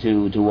related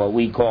to what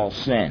we call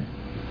sin,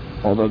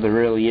 although there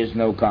really is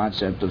no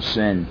concept of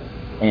sin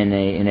in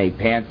a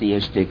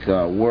pantheistic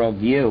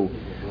worldview.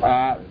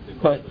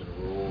 But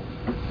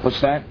what's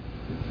that?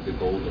 The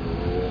golden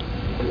rule.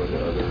 When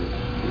others.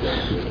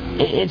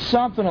 It's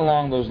something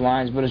along those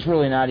lines, but it's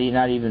really not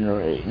even a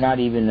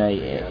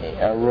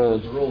rule.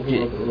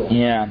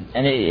 Yeah,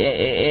 and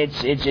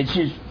it's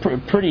just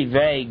pretty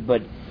vague.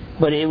 But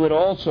it would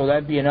also,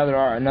 that'd be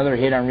another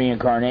hit on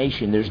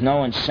reincarnation. There's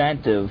no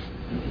incentive.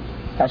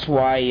 That's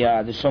why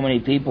there's so many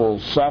people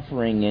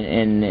suffering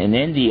in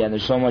India.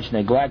 There's so much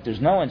neglect.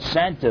 There's no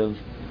incentive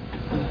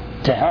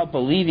to help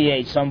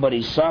alleviate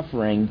somebody's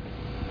suffering,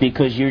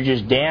 because you're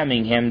just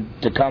damning him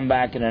to come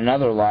back in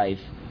another life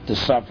to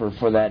suffer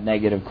for that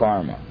negative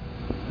karma.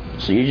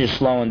 So you're just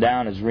slowing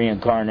down his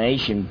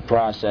reincarnation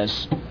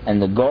process, and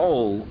the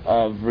goal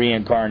of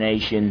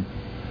reincarnation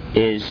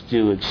is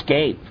to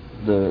escape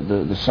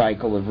the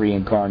cycle of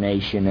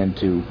reincarnation and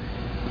to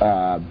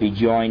be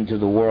joined to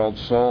the world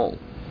soul.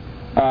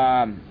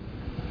 And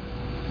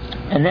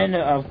then,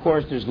 of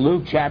course, there's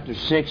Luke chapter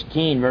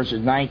 16, verses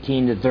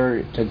 19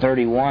 to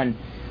 31,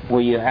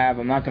 where you have,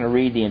 I'm not going to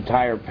read the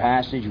entire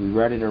passage, we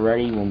read it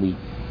already when we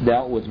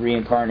dealt with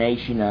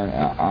reincarnation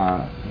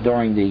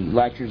during the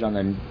lectures on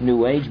the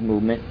New Age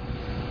movement.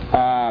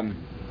 I'm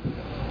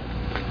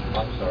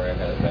sorry, I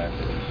had it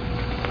backwards.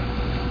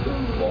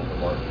 Walter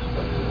Martin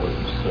explained what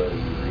you sow,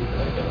 you reap an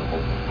identical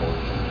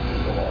proportion to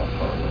the law of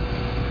karma.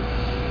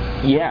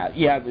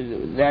 Yeah,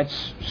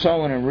 that's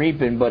sowing and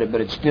reaping, but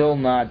it's still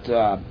not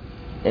the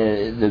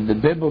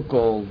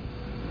biblical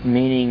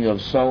meaning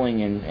of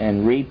sowing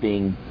and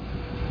reaping.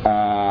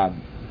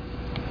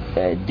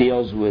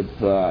 Deals with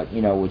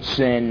with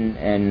sin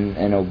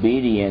and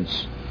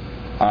obedience,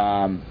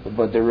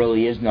 but there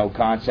really is no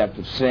concept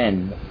of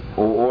sin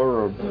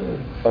or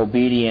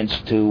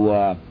obedience to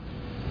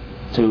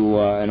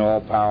an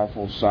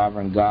all-powerful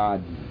sovereign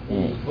God.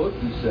 In his book,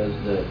 he says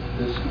that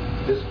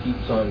this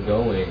keeps on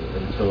going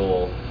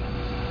until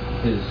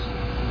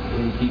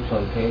he keeps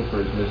on paying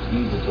for his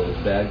misdeeds until his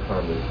bad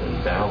karma has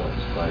been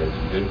balanced by his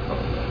good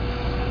karma.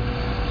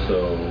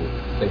 So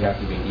they have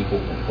to be in equal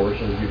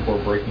proportions before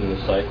breaking the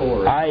cycle,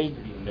 or there has to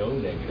be no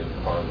negative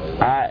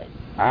karma.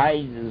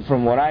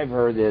 From what I've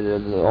heard,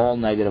 all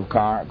negative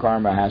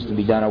karma has to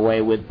be done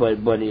away with, but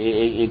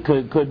it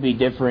could be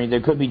differing.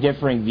 There could be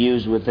differing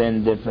views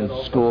within different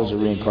schools of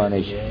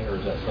reincarnation. Or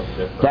is that something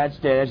different? That's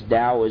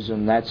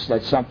Taoism. That's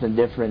something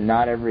different.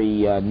 Not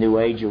every New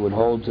Ager would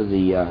hold to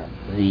the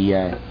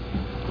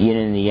yin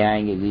and the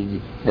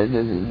yang.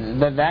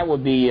 That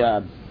would be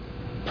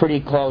pretty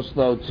close,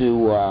 though,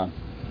 to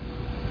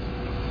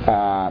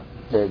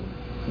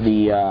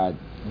the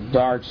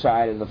dark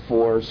side of the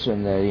Force,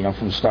 and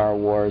from Star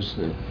Wars,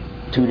 the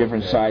two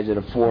different sides of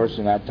the Force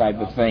and that type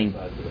of thing.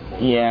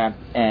 Yeah,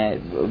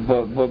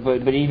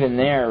 but even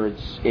there,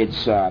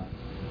 it's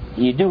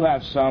you do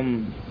have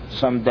some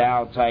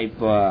Tao type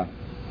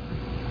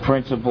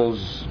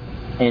principles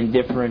in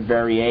different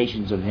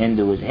variations of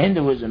Hinduism.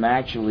 Hinduism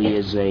actually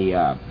is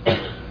a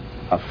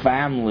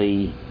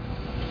family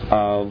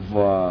of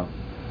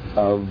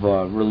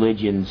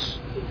religions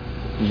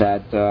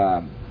that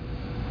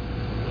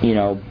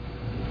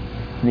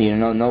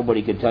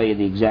nobody could tell you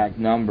the exact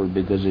number,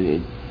 because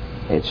it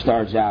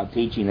starts out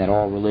teaching that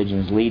all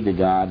religions lead to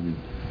God, and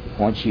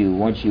once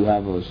you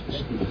have a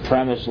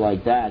premise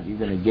like that, you're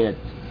going to get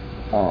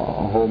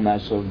a whole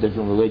mess of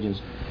different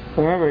religions.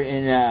 Remember,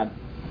 in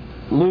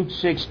Luke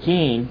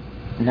 16:19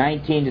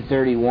 to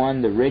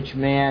 31, the rich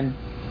man,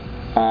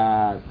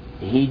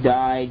 he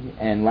died,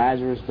 and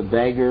Lazarus the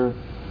beggar,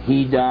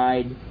 he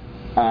died.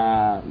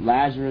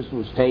 Lazarus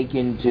was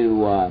taken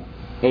to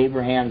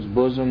Abraham's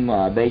bosom,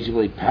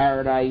 basically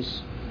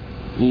paradise.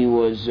 He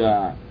was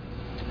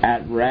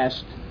at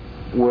rest,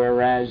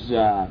 whereas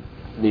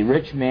the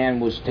rich man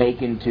was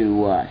taken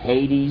to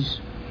Hades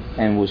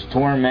and was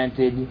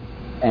tormented,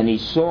 and he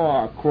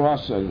saw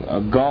across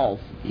a gulf,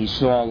 he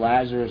saw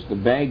Lazarus the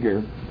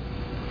beggar,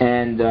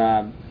 and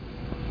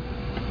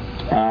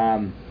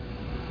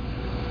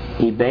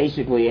he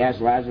basically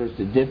asked Lazarus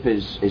to dip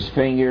his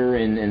finger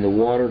in the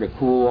water to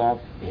cool off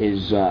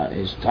his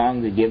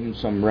tongue, to give him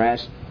some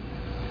rest.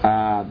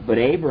 But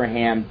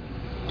Abraham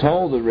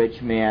told the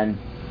rich man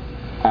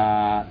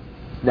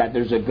that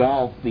there's a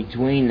gulf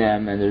between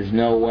them, and there's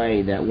no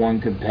way that one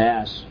could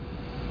pass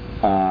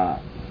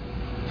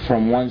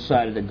from one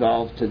side of the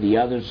gulf to the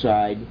other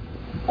side.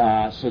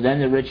 So then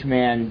the rich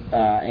man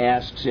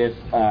asks if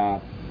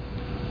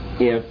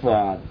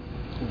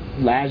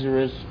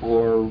Lazarus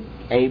or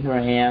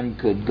Abraham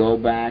could go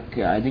back.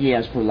 I think he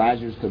asked for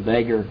Lazarus the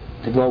beggar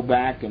to go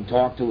back and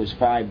talk to his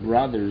 5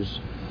 brothers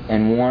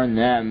and warn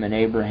them, and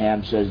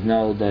Abraham says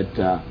no,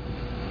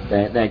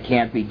 that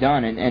can't be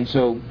done. And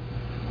so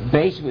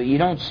basically you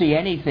don't see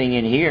anything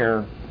in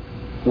here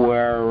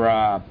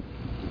where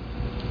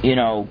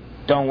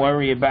don't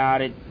worry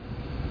about it,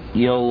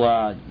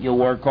 you'll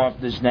work off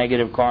this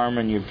negative karma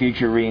in your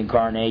future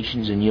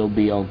reincarnations and you'll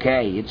be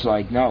okay. It's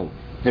like, no,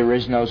 there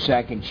is no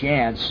second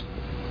chance.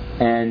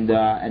 And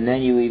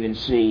then you even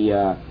see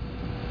the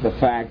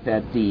fact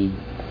that the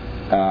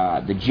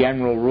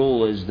general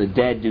rule is the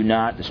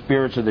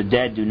spirits of the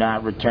dead do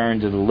not return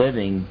to the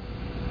living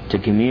to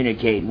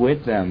communicate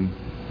with them,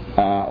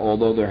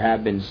 although there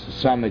have been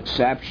some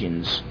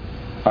exceptions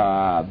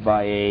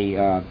by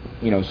a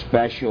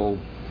special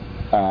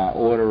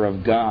order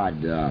of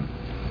God.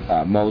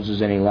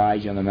 Moses and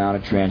Elijah on the Mount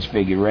of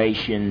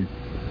Transfiguration,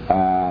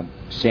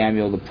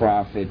 Samuel the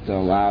prophet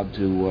allowed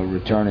to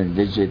return and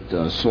visit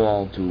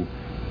Saul to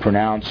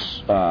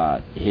pronounce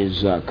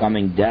his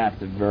coming death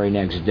the very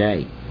next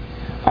day.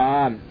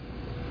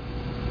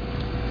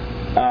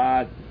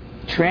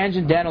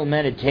 Transcendental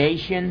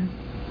meditation.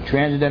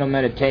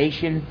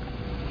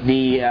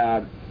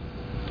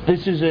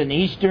 This is an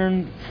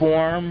Eastern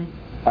form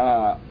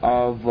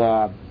of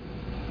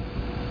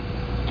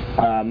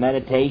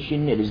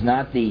meditation. It is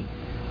not the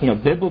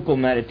biblical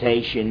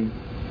meditation.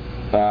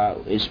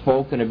 Is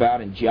spoken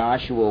about in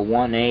Joshua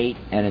 1:8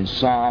 and in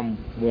Psalm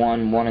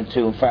 1:1 and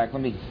 2. In fact,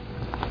 let me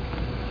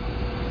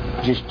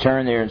just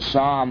turn there in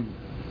Psalm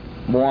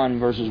 1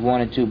 verses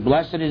 1 and 2.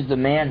 Blessed is the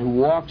man who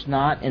walks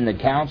not in the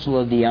counsel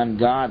of the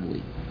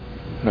ungodly,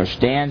 nor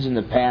stands in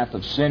the path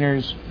of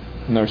sinners,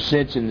 nor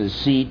sits in the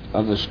seat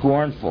of the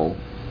scornful,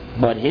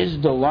 but his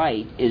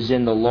delight is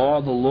in the law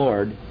of the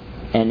Lord,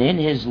 and in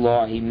his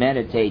law he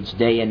meditates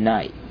day and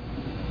night.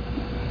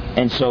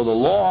 And so the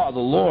law of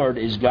the Lord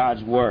is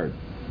God's Word.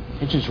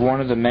 It's just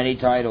one of the many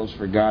titles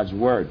for God's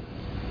Word.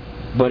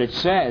 But it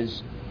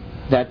says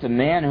that the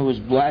man who is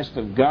blessed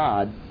of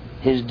God,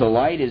 his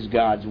delight is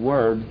God's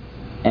Word,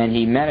 and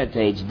he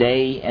meditates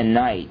day and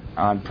night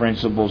on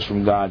principles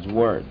from God's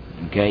Word.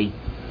 Okay?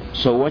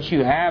 So what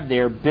you have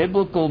there,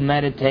 biblical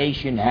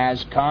meditation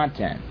has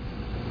content.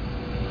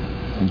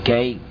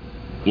 Okay?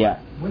 Yeah.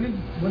 When did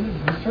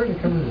it start to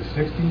come in the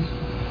 60s?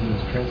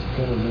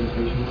 Transcendental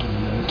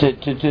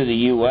meditation to the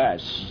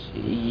U.S.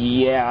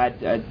 Yeah,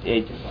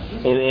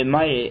 it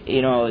might,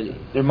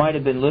 there might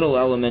have been little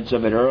elements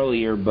of it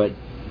earlier, but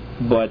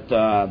when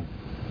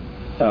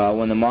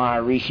the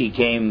Maharishi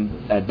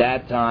came at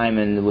that time,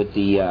 and with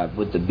the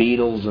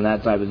Beatles and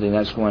that type of thing,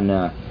 that's when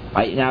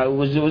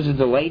was it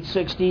the late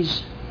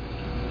 60s?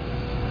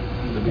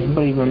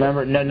 Anybody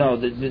remember? No,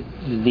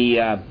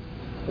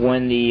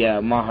 when the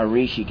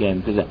Maharishi came,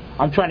 because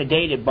I'm trying to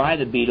date it by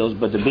the Beatles,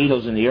 but the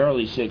Beatles in the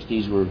early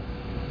 60s were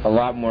a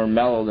lot more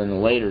mellow than the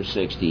later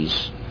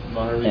 60s.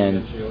 Maharishi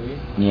and Yogi?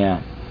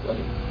 Yeah.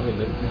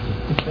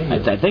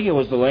 I think it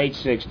was the late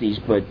 60s,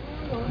 but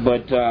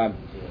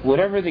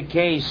whatever the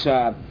case,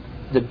 the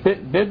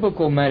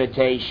biblical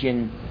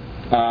meditation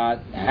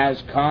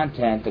has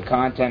content, the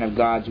content of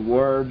God's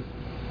Word.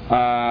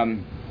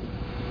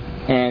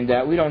 And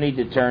we don't need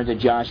to turn to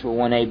Joshua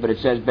 1:8, but it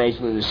says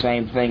basically the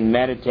same thing,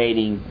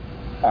 meditating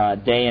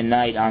day and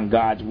night on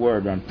God's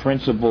Word, on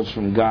principles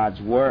from God's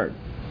Word.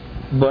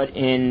 But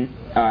in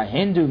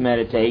Hindu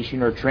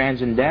meditation or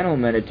transcendental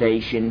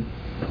meditation,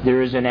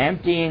 there is an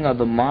emptying of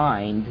the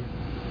mind,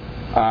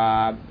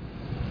 a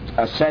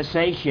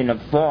cessation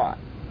of thought.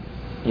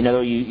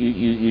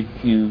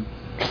 You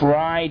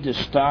try to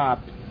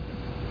stop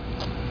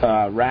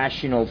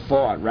rational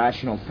thought,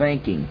 rational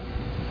thinking.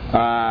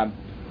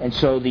 And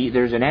so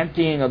there's an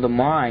emptying of the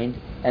mind,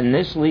 and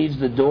this leaves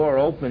the door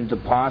open to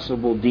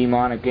possible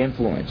demonic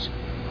influence.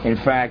 In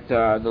fact,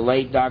 the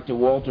late Dr.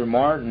 Walter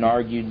Martin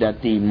argued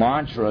that the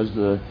mantras,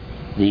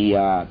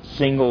 the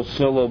single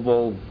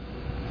syllable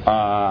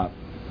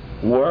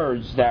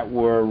words that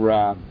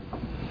were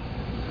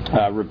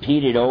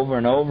repeated over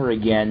and over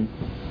again,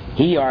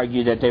 he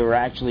argued that they were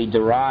actually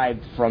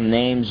derived from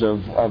names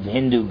of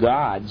Hindu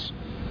gods.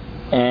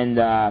 And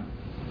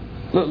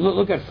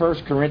look at 1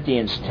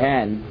 Corinthians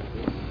 10.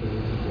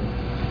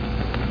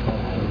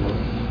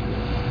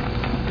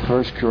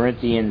 1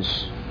 Corinthians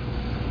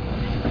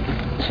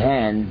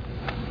 10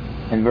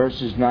 and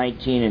verses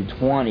 19 and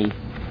 20.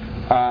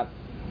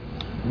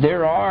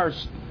 There are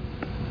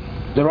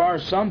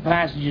some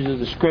passages of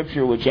the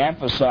Scripture which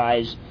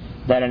emphasize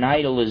that an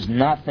idol is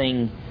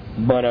nothing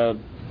but a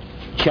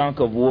chunk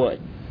of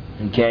wood.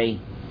 Okay?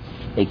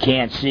 It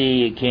can't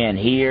see, it can't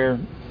hear.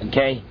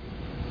 Okay?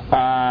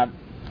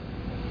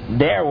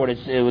 There, what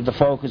the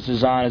focus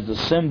is on is the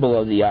symbol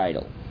of the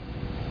idol.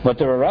 But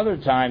there are other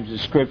times the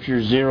Scripture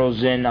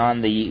zeroes in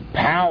on the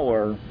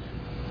power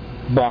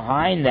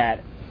behind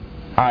that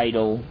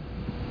idol,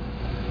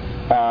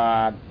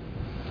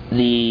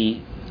 the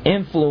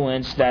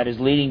influence that is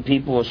leading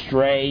people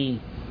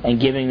astray and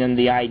giving them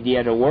the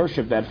idea to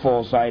worship that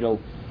false idol,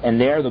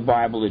 and there the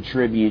Bible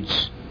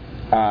attributes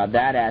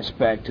that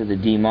aspect to the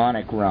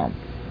demonic realm.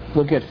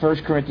 Look at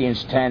 1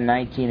 Corinthians 10,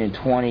 19 and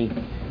 20.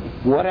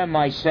 What am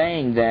I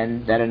saying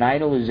then? That an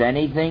idol is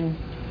anything?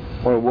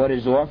 Or what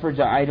is offered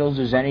to idols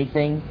is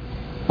anything?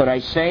 But I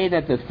say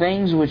that the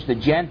things which the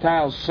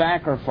Gentiles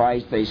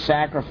sacrifice, they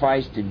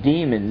sacrifice to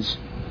demons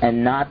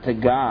and not to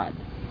God.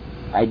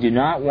 I do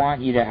not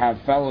want you to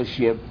have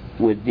fellowship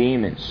with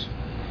demons.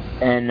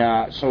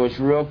 And so it's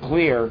real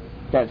clear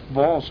that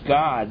false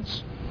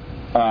gods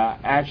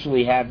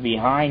actually have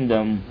behind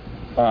them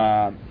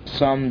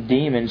some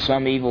demon,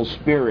 some evil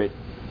spirit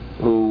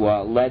who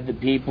led the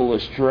people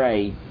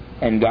astray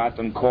and got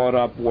them caught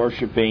up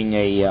worshiping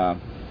a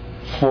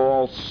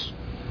false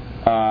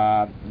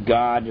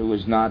God who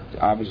is not,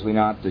 obviously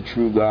not the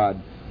true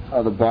God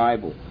of the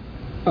Bible.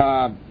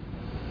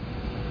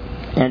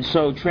 And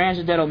so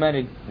transcendental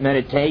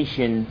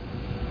meditation,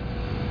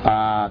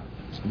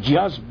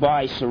 just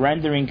by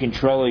surrendering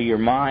control of your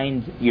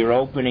mind, you're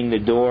opening the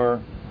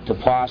door to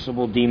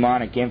possible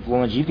demonic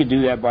influence. You could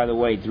do that, by the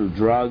way, through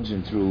drugs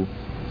and through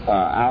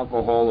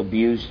alcohol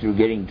abuse, through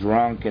getting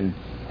drunk and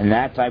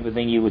that type of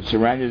thing. You would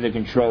surrender the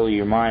control of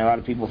your mind. A lot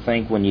of people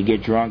think when you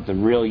get drunk, the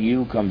real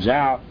you comes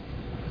out.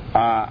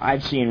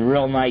 I've seen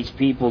real nice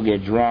people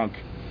get drunk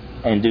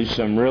and do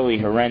some really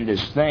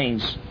horrendous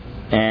things,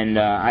 and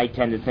I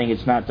tend to think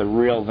it's not the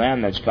real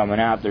them that's coming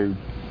out.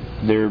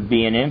 They're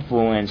being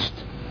influenced,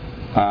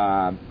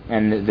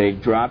 and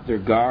they've dropped their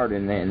guard,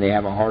 and they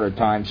have a harder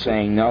time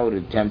saying no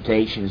to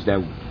temptations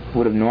that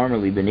would have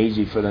normally been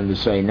easy for them to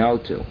say no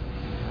to.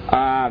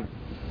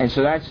 And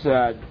so that's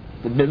the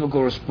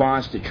biblical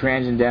response to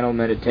transcendental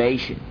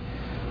meditation.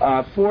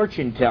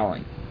 Fortune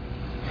telling.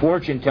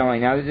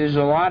 Now, there's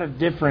a lot of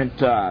different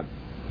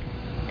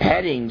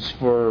headings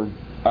for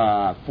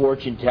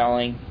fortune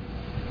telling.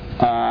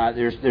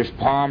 There's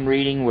palm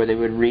reading, where they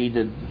would read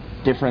the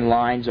different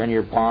lines on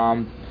your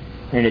palm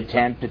in an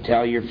attempt to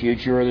tell your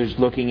future. Or there's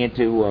looking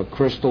into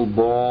crystal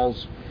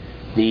balls,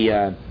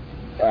 the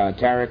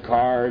tarot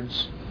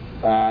cards,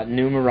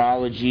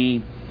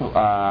 numerology.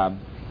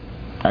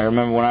 I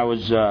remember when I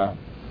was in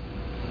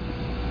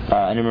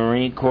the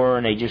Marine Corps,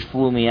 and they just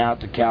flew me out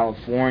to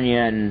California,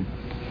 and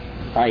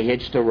I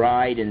hitched a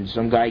ride, and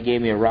some guy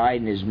gave me a ride,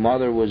 and his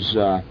mother was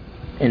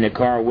in the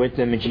car with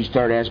him, and she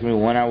started asking me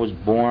when I was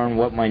born,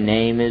 what my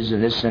name is,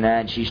 and this and that.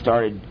 And she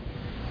started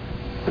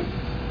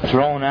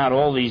throwing out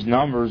all these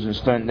numbers,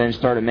 and then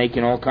started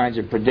making all kinds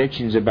of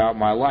predictions about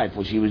my life.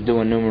 Well, she was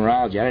doing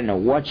numerology. I didn't know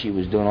what she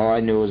was doing. All I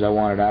knew was I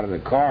wanted out of the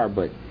car.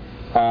 But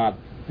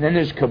then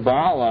there's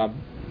Kabbalah,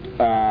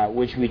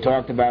 which we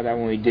talked about that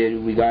when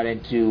we got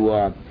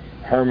into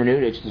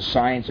hermeneutics, the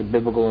science of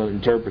biblical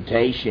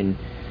interpretation,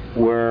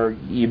 where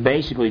you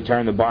basically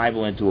turn the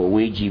Bible into a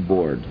Ouija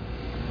board,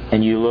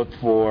 and you look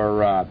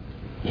for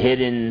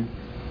hidden,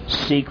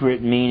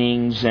 secret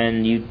meanings,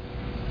 and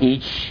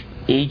each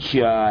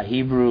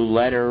Hebrew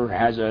letter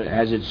has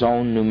its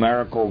own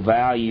numerical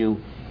value,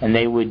 and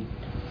they would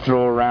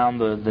throw around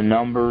the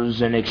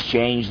numbers and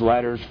exchange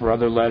letters for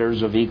other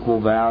letters of equal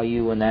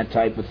value and that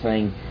type of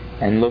thing,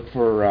 and look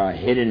for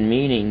hidden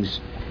meanings.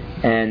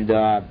 And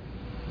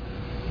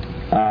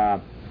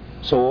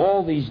so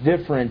all these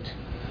different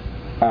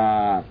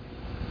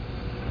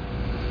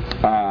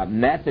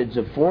methods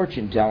of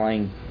fortune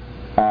telling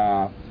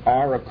are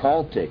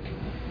occultic.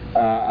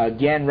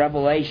 Again,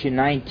 Revelation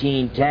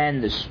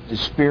 19:10, the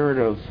spirit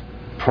of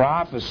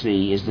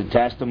prophecy is the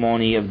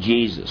testimony of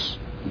Jesus,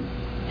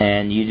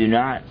 and you do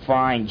not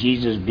find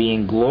Jesus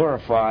being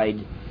glorified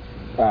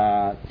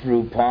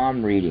through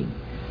palm reading.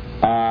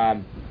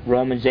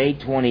 Romans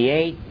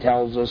 8:28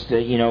 tells us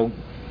that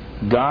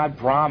God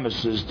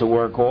promises to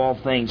work all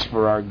things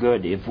for our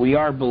good. If we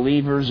are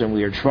believers and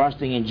we are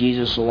trusting in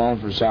Jesus alone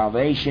for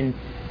salvation,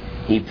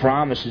 He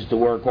promises to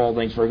work all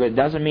things for our good. It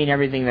doesn't mean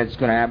everything that's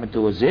going to happen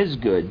to us is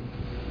good,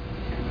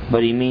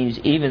 but he means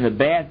even the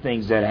bad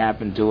things that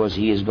happen to us,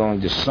 he is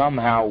going to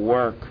somehow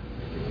work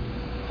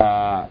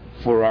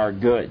for our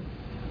good.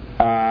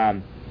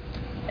 And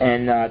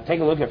take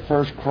a look at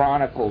 1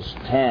 Chronicles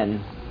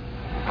 10.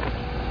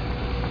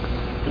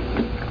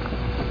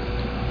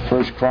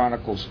 1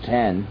 Chronicles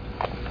 10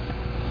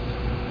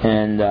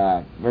 and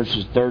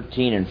verses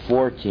 13 and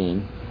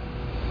 14.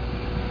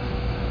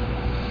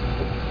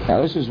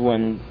 Now this is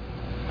when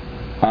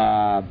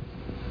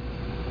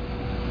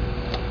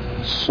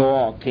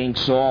King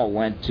Saul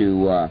went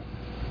to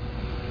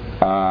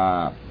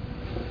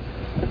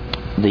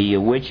the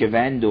witch of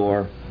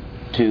Endor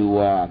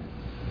to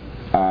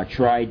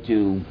try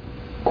to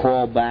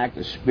call back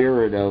the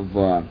spirit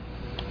of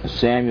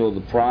Samuel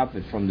the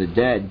prophet from the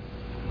dead.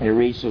 And it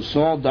reads, "So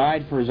Saul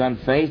died for his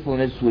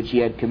unfaithfulness which he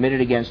had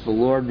committed against the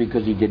Lord,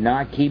 because he did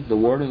not keep the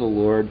word of the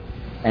Lord,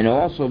 and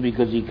also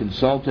because he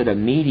consulted a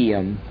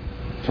medium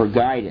for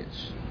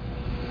guidance.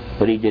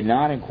 But he did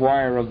not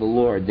inquire of the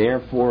Lord.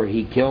 Therefore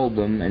he killed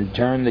them and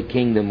turned the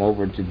kingdom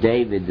over to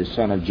David, the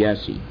son of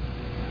Jesse."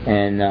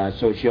 And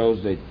so it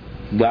shows that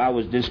God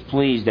was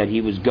displeased that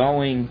he was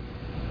going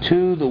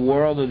to the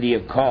world of the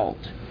occult,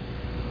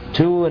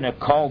 to an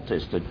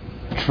occultist, a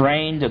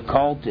trained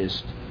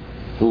occultist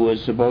who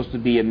was supposed to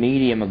be a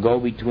medium, a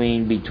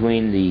go-between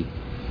between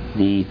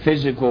the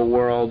physical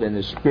world and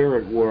the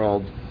spirit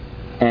world.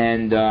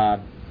 And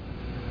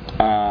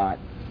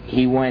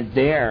he went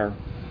there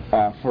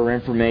for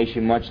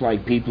information, much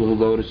like people who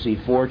go to see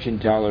fortune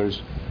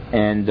tellers,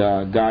 and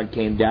God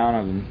came down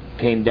on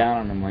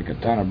him like a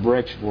ton of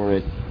bricks for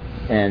it,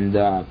 and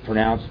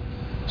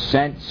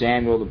sent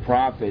Samuel the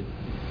prophet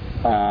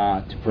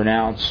to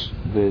pronounce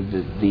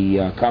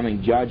the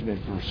coming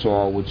judgment for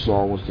Saul, which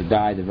Saul was to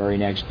die the very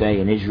next day,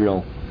 and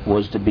Israel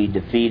was to be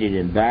defeated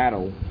in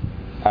battle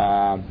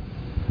by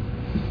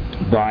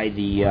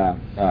the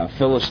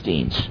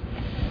Philistines.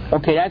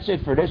 Okay, that's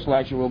it for this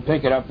lecture. We'll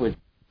pick it up with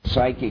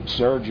psychic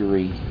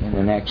surgery in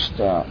the next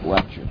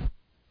lecture.